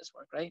life for this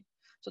work, right?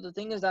 So the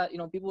thing is that,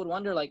 people would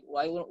wonder, like,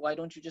 why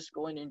don't you just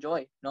go and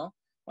enjoy, Why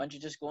don't you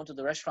just go into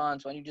the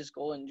restaurants? Why don't you just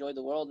go and enjoy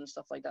the world and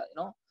stuff like that,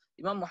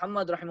 Imam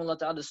Muhammad, rahimahullah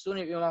ta'ala, the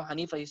student of Imam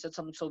Hanifa, he said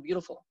something so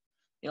beautiful.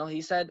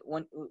 He said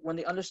when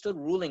they understood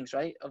rulings,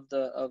 right,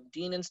 of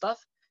deen and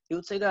stuff, he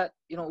would say that,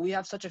 we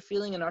have such a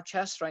feeling in our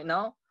chest right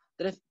now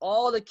that if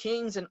all the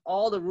kings and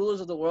all the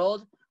rulers of the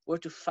world were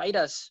to fight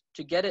us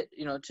to get it,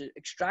 to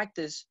extract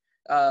this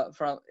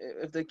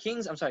if the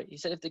kings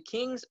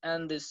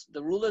and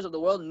the rulers of the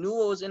world knew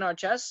what was in our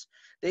chests,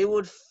 they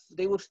would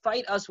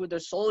fight us with their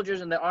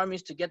soldiers and their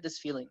armies to get this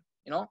feeling.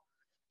 Imam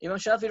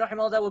Shafi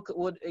rahimahullah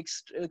would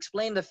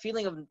explain the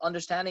feeling of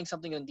understanding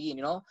something in deen.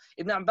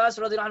 Ibn Abbas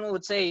radiallahu anhu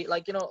would say,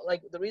 like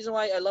the reason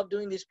why I love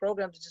doing these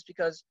programs is just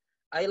because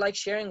I like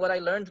sharing what I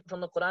learned from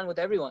the Quran with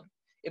everyone.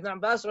 Ibn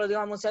Abbas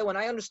radiallahu anhu said, when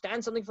I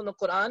understand something from the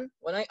Quran,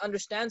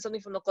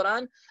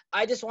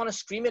 I just want to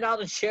scream it out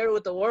and share it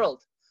with the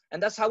world.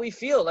 And that's how we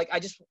feel. Like, I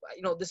just,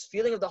 this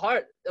feeling of the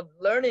heart of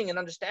learning and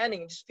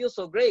understanding, it just feels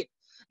so great.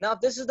 Now, if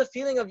this is the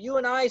feeling of you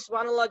and I,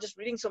 subhanAllah, just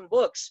reading some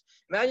books,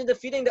 imagine the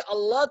feeling that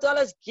Allah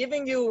Ta'ala is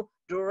giving you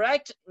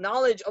direct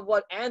knowledge of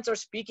what ants are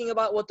speaking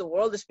about, what the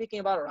world is speaking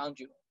about around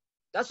you.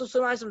 That's what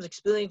Sulayman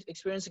is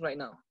experiencing right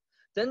now.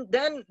 Then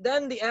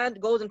the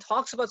ant goes and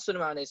talks about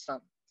Sulayman alayhi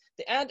salam.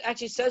 The ant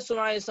actually says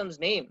Sulayman alayhi salam's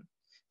name.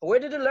 Where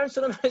did it learn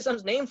Sulayman alayhi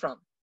salam's name from?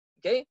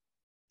 Okay,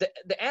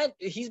 the ant,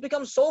 he's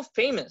become so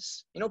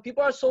famous.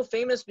 People are so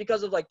famous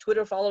because of like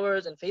Twitter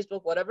followers and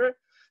Facebook, whatever.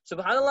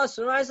 SubhanAllah,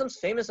 Sulayman alayhi salam's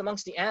famous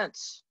amongst the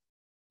ants.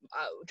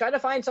 Try to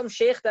find some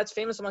sheikh that's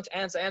famous amongst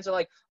ants. The ants are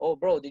like, oh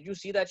bro, did you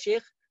see that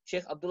sheikh?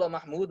 Sheikh Abdullah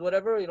Mahmood,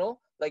 whatever,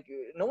 like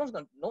no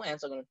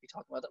ants are going to be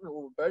talking about them.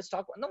 Birds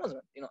talk about, no one's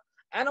going to,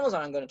 animals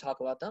aren't going to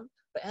talk about them,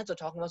 but ants are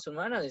talking about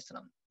Sulayman alayhi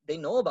salam. They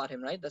know about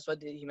him, right? That's why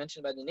he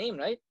mentioned by the name,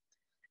 right?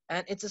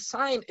 And it's a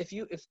sign, if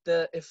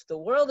the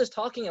world is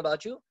talking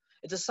about you,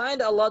 it's a sign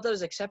that Allah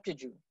has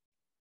accepted you.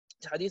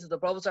 The hadith of the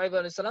Prophet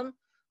ﷺ,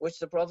 which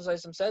the Prophet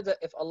ﷺ said that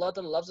if Allah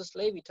loves a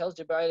slave, he tells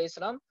Jibreel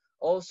ﷺ,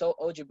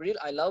 oh Jibreel,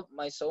 I love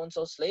my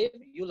so-and-so slave,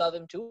 you love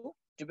him too.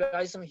 Jibreel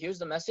ﷺ hears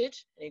the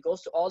message, and he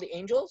goes to all the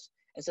angels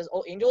and says,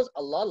 oh angels,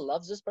 Allah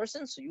loves this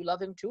person, so you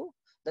love him too.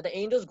 That the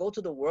angels go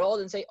to the world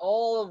and say,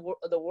 oh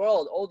the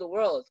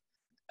world,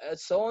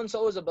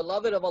 so-and-so is a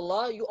beloved of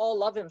Allah, you all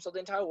love him, so the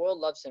entire world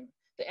loves him.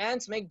 The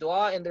ants make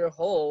dua in their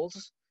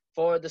holes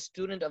for the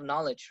student of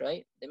knowledge,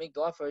 right? They make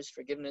dua for his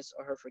forgiveness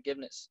or her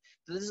forgiveness.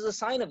 So this is a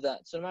sign of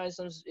that.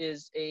 Sulayman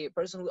is a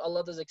person who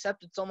Allah has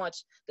accepted so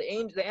much. The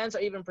ants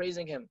are even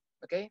praising him,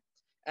 okay?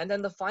 And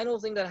then the final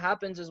thing that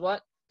happens is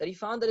what? That he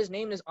found that his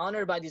name is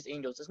honored by these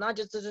angels. It's not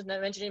just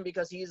mentioning him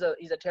because he's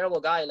a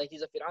terrible guy, like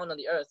he's a Fir'aun on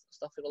the earth,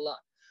 astaghfirullah.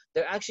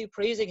 They're actually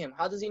praising him.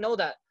 How does he know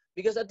that?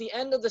 Because at the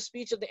end of the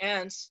speech of the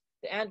ants,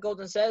 the ant goes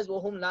and says,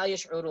 وَهُمْ لَا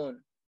يَشْعُرُونَ.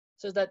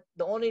 Says that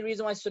the only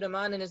reason why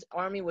Sulayman and his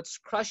army would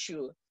crush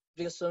you,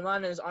 because Sulayman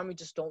and his army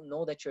just don't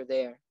know that you're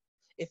there.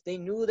 If they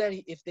knew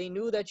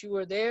that you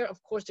were there,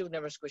 of course they would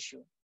never squish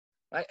you,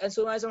 right? And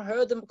Sulayman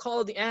heard them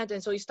call the ant,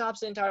 and so he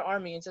stops the entire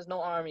army and says,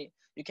 no army,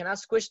 you cannot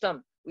squish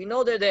them. We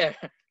know they're there,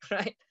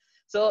 right?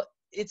 So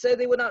it said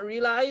they would not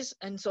realize,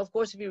 and so of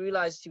course if he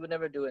realized, he would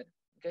never do it,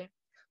 okay?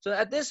 So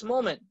at this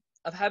moment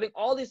of having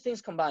all these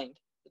things combined,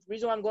 the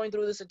reason why I'm going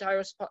through this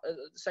entire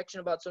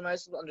section about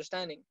Sulayman's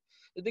understanding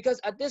is because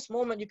at this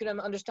moment you can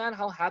understand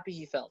how happy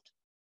he felt.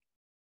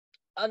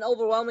 An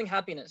overwhelming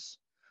happiness,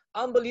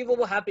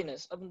 unbelievable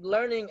happiness of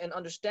learning and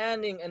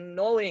understanding and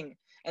knowing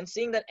and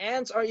seeing that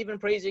ants are even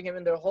praising him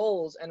in their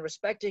holes and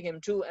respecting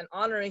him too and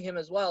honoring him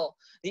as well.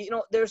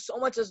 There's so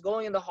much that's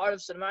going in the heart of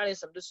Sulayman.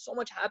 There's so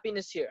much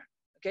happiness here,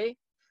 okay?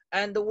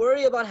 And the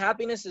worry about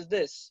happiness is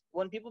this: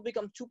 when people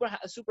become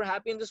super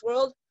happy in this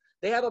world,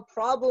 they have a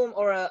problem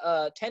or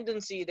a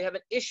tendency, they have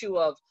an issue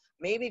of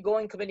maybe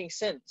committing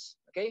sins,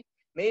 okay?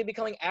 Maybe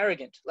becoming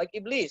arrogant, like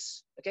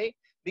Iblis, okay?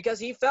 Because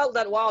he felt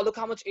that, wow, look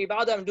how much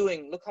ibadah I'm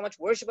doing, look how much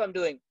worship I'm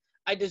doing,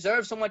 I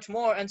deserve so much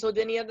more. And so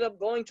then he ended up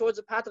going towards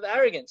the path of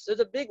arrogance.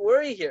 There's a big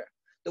worry here.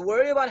 The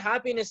worry about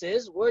happiness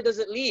is, where does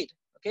it lead,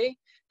 okay?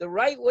 The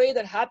right way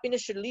that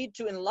happiness should lead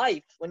to in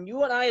life, when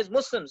you and I as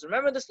Muslims,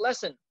 remember this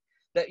lesson,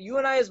 that you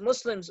and I as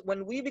Muslims,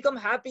 when we become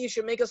happy, it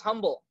should make us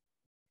humble.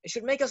 It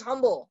should make us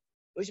humble.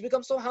 We should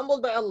become so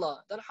humbled by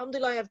Allah that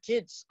alhamdulillah I have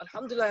kids,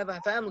 alhamdulillah I have a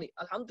family,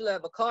 alhamdulillah I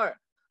have a car,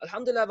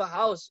 alhamdulillah I have a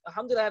house,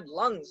 alhamdulillah I have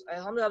lungs,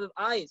 alhamdulillah I have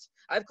eyes,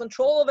 I have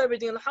control of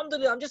everything,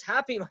 alhamdulillah I'm just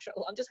happy,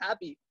 mashallah, I'm just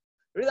happy.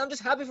 Really, I'm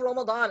just happy for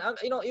Ramadan.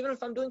 Even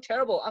if I'm doing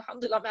terrible,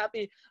 alhamdulillah I'm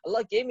happy.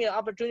 Allah gave me an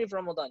opportunity for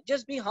Ramadan.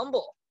 Just be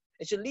humble.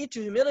 It should lead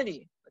to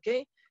humility,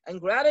 okay?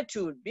 And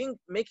gratitude,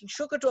 making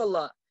shukr to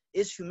Allah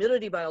is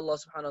humility by Allah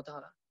subhanahu wa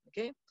ta'ala,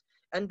 okay?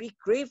 And be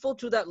grateful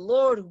to that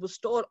Lord who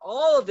bestowed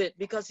all of it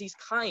because he's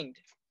kind.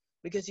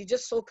 Because he's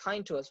just so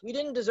kind to us. We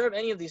didn't deserve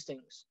any of these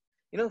things.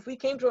 If we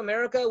came to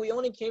America, we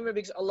only came here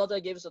because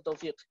Allah gave us the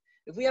tawfiq.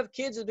 If we have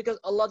kids, it's because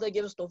Allah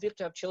gave us tawfiq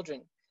to have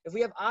children. If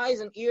we have eyes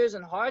and ears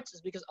and hearts,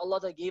 it's because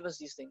Allah gave us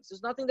these things.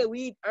 There's nothing that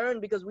we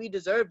earned because we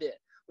deserved it.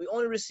 We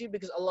only received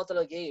because Allah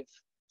gave.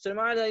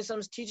 Sulayman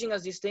is teaching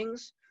us these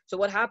things. So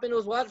what happened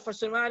was what? For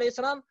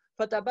Sulayman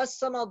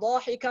فَتَبَسَّمَ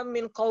ضَاحِكًا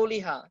مِنْ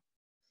قَوْلِهَا.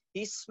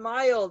 He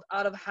smiled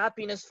out of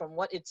happiness from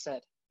what it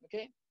said.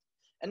 Okay?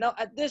 And now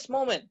at this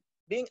moment,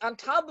 being on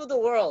top of the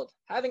world,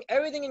 having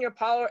everything in your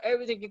power,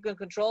 everything you can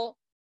control,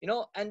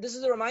 and this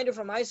is a reminder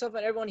for myself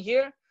and everyone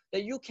here,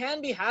 that you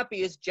can be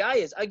happy. It's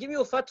jaiz. I give you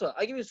a fatwa.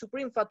 I give you a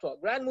supreme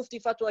fatwa, grand mufti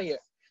fatwa here,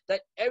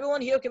 that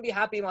everyone here can be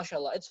happy,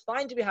 mashallah. It's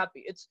fine to be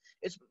happy. It's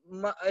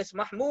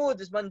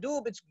mahmood, it's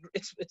mandub,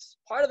 it's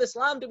part of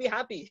Islam to be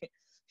happy.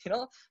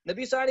 Nabi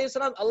Sallallahu Alaihi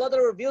Wasallam,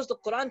 Allah reveals the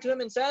Quran to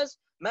him and says,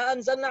 مَا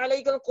أَنزَلْنَا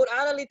عَلَيْكَ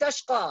الْقُرْآنَ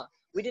لِتَشْقَى.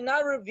 We did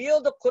not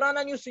reveal the Quran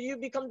on you so you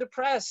become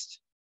depressed.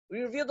 We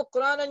reveal the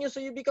Quran on you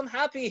so you become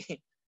happy.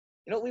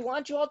 We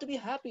want you all to be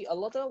happy.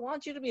 Allah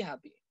wants you to be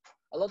happy.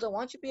 Allah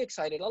wants you to be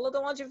excited. Allah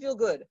wants you to feel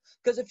good.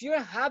 Because if you're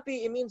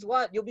happy, it means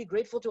what? You'll be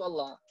grateful to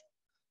Allah.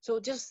 So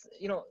just,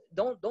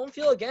 don't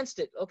feel against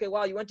it. Okay,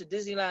 wow, you went to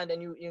Disneyland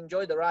and you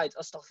enjoyed the rides.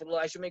 Astaghfirullah,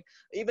 I should make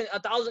even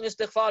 1,000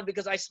 istighfar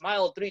because I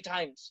smiled 3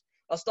 times.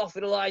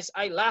 Astaghfirullah,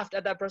 I laughed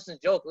at that person's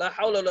joke. La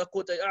hawla la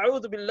quwwata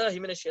a'udhu billahi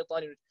minash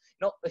shaitani.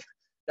 No,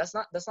 that's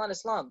not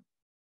Islam.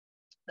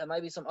 That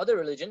might be some other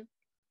religion.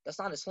 That's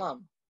not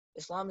Islam.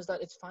 Islam is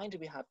that it's fine to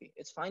be happy.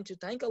 It's fine to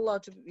thank Allah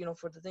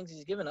for the things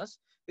He's given us,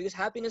 because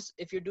happiness,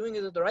 if you're doing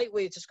it the right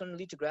way, it's just going to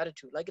lead to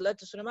gratitude. Like it led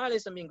to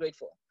Sulayman being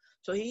grateful.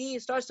 So he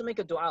starts to make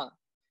a dua.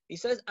 He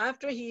says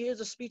after he hears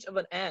the speech of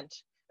an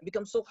ant and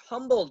becomes so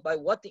humbled by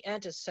what the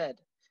ant has said,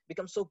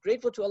 becomes so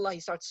grateful to Allah, he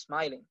starts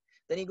smiling.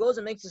 Then he goes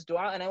and makes this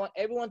dua, and I want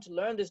everyone to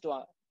learn this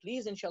dua.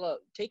 Please, inshallah,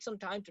 take some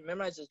time to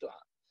memorize this dua.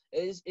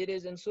 It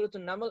is in Surah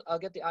An-Naml. I'll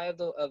get the ayah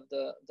of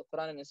the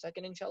Quran in a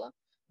second, inshallah.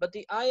 But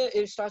the ayah,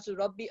 it starts with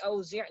Rabbi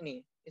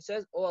awzi'ni. It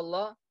says, "Oh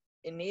Allah,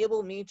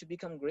 enable me to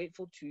become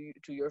grateful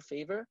to your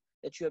favor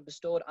that you have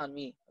bestowed on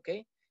me."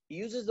 Okay? He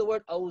uses the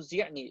word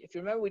awzi'ni. If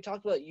you remember, we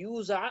talked about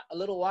yuza' a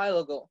little while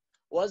ago.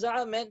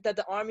 Waza'a meant that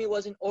the army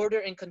was in order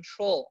and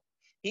control.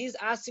 He's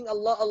asking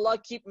Allah, Allah,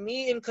 keep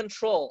me in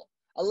control.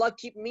 Allah,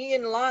 keep me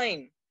in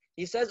line.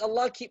 He says,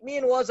 Allah, keep me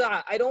in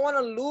waza'a. I don't want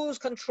to lose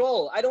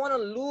control. I don't want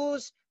to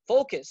lose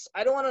focus.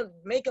 I don't want to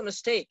make a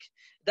mistake.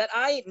 That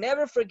I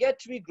never forget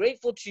to be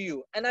grateful to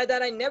you, and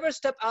that I never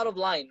step out of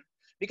line.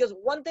 Because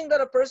one thing that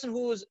a person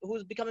who's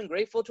becoming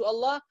grateful to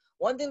Allah,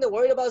 one thing they're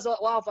worried about is,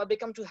 wow, if I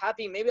become too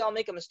happy, maybe I'll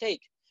make a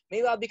mistake.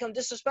 Maybe I'll become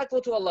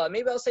disrespectful to Allah.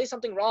 Maybe I'll say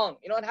something wrong.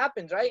 You know, it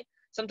happens, right?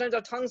 Sometimes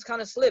our tongues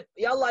kind of slip.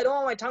 Ya Allah, I don't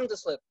want my tongue to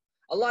slip.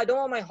 Allah, I don't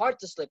want my heart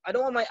to slip. I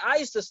don't want my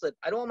eyes to slip.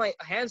 I don't want my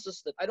hands to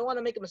slip. I don't want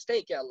to make a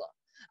mistake, Ya Allah.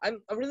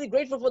 I'm really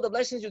grateful for the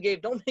blessings you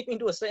gave. Don't make me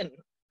do a sin.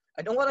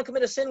 I don't want to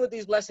commit a sin with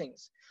these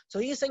blessings. So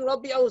he's saying,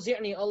 Rabbi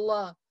awzi'ni,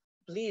 Allah,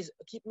 please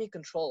keep me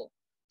control,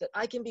 that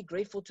I can be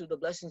grateful to the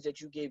blessings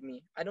that you gave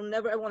me. I don't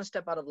never ever want to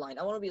step out of line.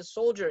 I want to be a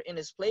soldier in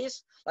his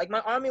place. Like my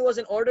army was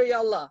in order, Ya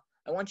Allah,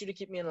 I want you to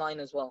keep me in line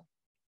as well.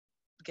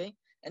 Okay?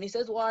 And he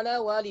says, wa ala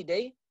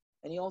waliday,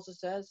 and he also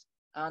says,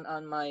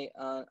 on my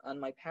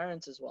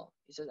parents as well.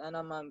 He says, and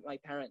on my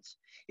parents.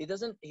 He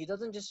doesn't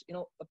just,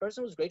 a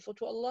person who's grateful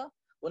to Allah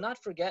will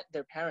not forget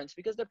their parents,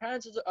 because their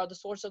parents are the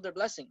source of their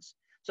blessings.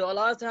 So a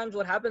lot of times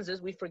what happens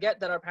is we forget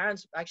that our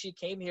parents actually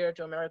came here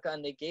to America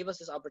and they gave us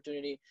this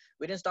opportunity.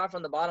 We didn't start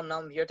from the bottom,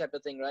 now I'm here type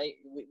of thing, right?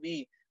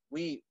 We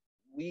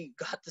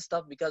got this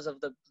stuff because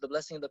of the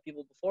blessing of the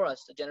people before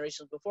us, the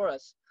generations before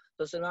us.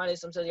 So Sulayman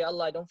says, Ya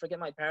Allah, I don't forget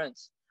my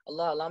parents.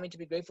 Allah, allow me to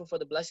be grateful for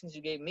the blessings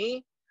you gave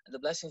me and the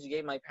blessings you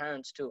gave my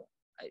parents too.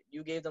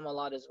 You gave them a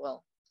lot as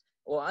well.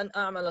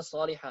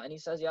 And he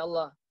says, Ya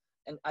Allah,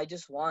 and I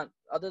just want,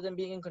 other than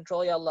being in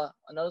control, Ya Allah,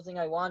 another thing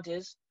I want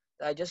is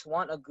that I just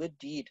want a good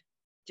deed.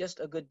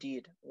 Just a good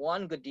deed.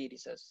 One good deed, he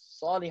says.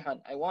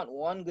 Salihan. I want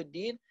one good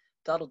deed.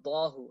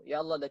 Tardahu. Ya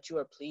Allah, that you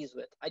are pleased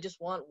with. I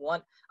just want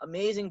one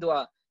amazing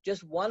dua.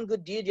 Just one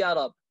good deed, Ya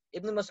Rab.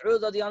 Ibn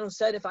Mas'ud radiallahu anhu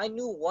said, if I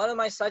knew one of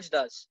my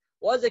sajdas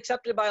was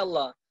accepted by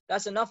Allah,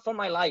 that's enough for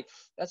my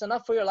life. That's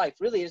enough for your life.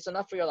 Really, it's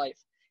enough for your life.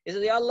 He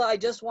said, Ya Allah, I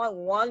just want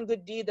one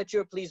good deed that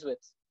you're pleased with.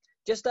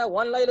 Just that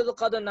one Laylatul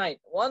Qadr night,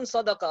 one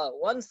sadaqah,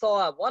 one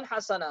thawab, one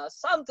hasana,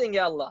 something,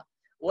 Ya Allah.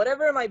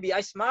 Whatever it might be.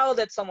 I smiled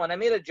at someone. I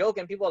made a joke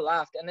and people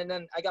laughed, and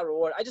then I got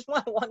reward. I just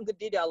want one good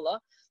deed, Ya Allah,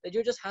 that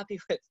you're just happy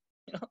with,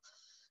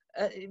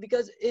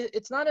 because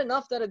it's not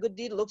enough that a good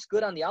deed looks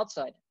good on the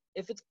outside.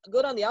 If it's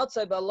good on the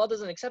outside but Allah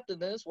doesn't accept it,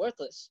 then it's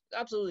worthless. It's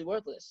absolutely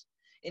worthless.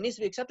 It needs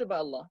to be accepted by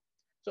Allah.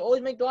 So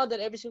always make dua that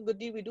every single good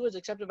deed we do is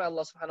accepted by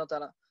Allah subhanahu wa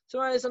ta'ala.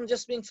 So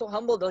just being so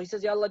humble though, he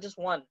says, Ya Allah, just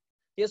one.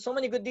 He has so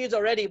many good deeds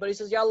already, but he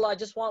says, Ya Allah, I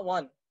just want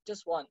one.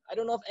 Just one. I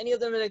don't know if any of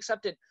them are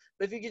accepted,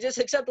 but if you could just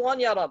accept one,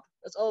 Ya Rab,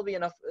 that's all be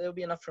enough. It'll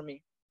be enough for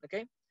me.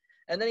 Okay?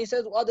 And then he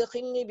says,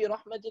 وَأَدْخِلْنِي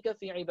بِرَحْمَتِكَ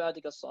فِي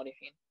عِبَادِكَ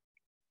الصَّالِحِينَ.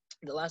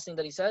 The last thing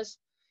that he says,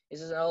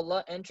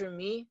 Allah, enter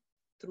me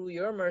through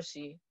your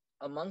mercy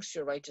amongst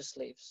your righteous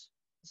slaves.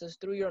 He says,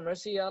 through your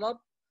mercy, Ya Rab,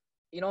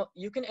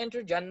 you can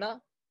enter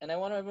Jannah, and I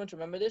want everyone to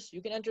remember this,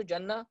 you can enter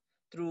Jannah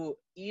through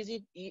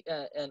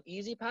an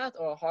easy path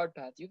or a hard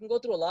path. You can go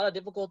through a lot of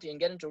difficulty and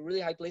get into a really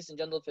high place in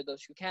Jannah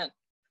al-Firdaus. You can.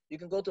 You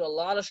can go through a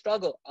lot of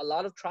struggle, a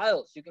lot of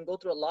trials. You can go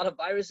through a lot of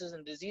viruses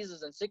and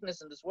diseases and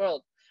sickness in this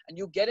world. And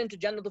you get into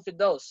Jannah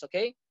al-Firdaus,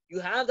 okay? You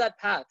have that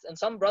path. And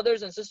some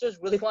brothers and sisters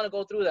really want to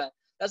go through that.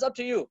 That's up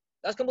to you.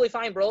 That's completely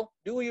fine, bro.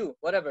 Do you,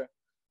 whatever.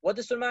 What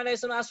does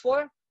Sulayman ask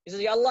for? He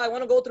says, Ya Allah, I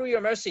want to go through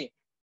your mercy,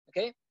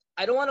 okay?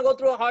 I don't want to go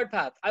through a hard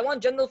path. I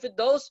want Jannah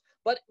al-Firdaus,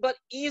 but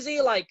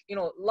easy, like,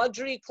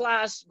 luxury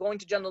class going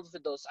to Jannah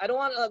al-Firdaus. I don't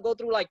want to go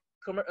through like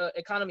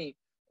economy,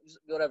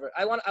 whatever.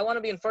 I want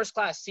to be in first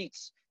class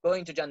seats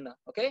going to Jannah,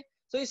 okay?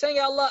 So he's saying,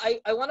 Ya Allah,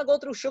 I want to go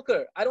through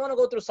shukr. I don't want to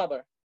go through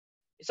sabr.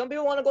 If some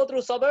people want to go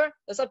through sabr,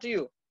 that's up to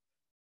you.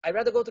 I'd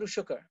rather go through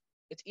shukr.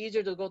 It's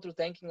easier to go through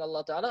thanking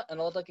Allah Ta'ala,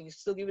 and Allah Ta'ala can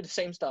still give you the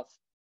same stuff,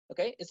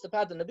 okay? It's the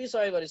path of Nabi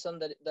Sallallahu Alaihi Wasallam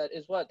that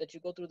is what? That you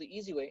go through the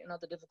easy way and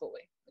not the difficult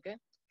way, okay?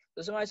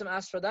 So Sulayman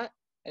asks for that,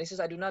 and he says,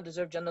 I do not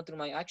deserve Jannah through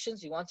my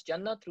actions. He wants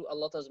Jannah through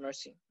Allah's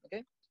mercy,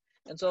 okay?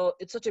 And so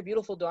it's such a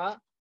beautiful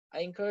dua. I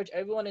encourage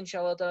everyone,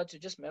 inshallah, to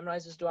just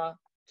memorize this dua,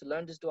 to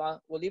learn this dua.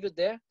 We'll leave it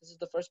there. This is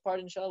the first part,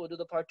 inshallah. We'll do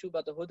the part 2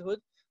 about the hudhud,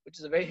 which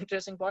is a very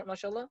interesting part,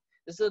 mashallah.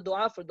 This is a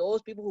dua for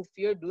those people who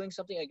fear doing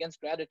something against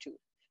gratitude.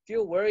 If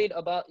you're worried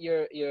about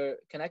your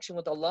connection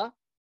with Allah,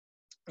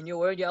 and you're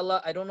worried, Ya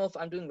Allah, I don't know if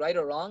I'm doing right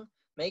or wrong,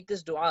 make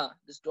this dua.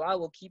 This dua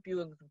will keep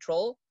you in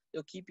control.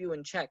 It'll keep you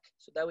in check.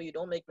 So that way you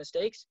don't make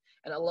mistakes.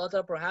 And Allah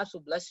Ta'ala perhaps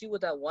will bless you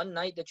with that one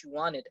night that you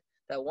wanted.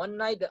 That one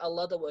night that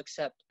Allah Ta'ala will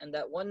accept. And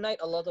that one night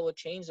Allah Ta'ala will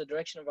change the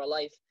direction of our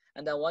life.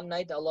 And that one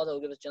night that Allah Ta'ala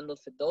will give us Jannah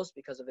al-Firdaus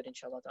because of it,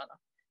 inshallah ta'ala.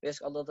 We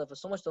ask Allah Ta'ala for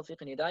so much tawfiq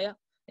and hidayah.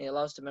 And He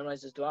allows us to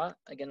memorize this dua.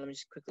 Again, let me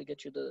just quickly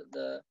get you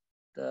the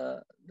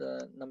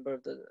number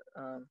of the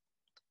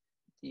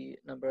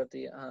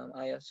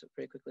ayah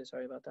very quickly.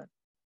 Sorry about that.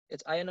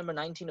 It's ayah number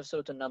 19 of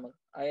Surah An-Naml.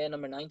 Ayah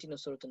number 19 of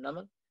Surah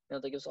An-Naml. May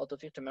Allah give us all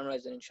tawfiq to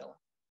memorize it, inshallah.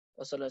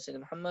 Wa sallallahu alayhi wa sallam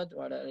Muhammad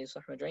wa ala alihi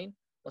wa sahbihi ajma'in.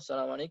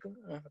 Wassalamu alaikum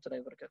wa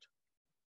rahmatullahi wa barakatuh.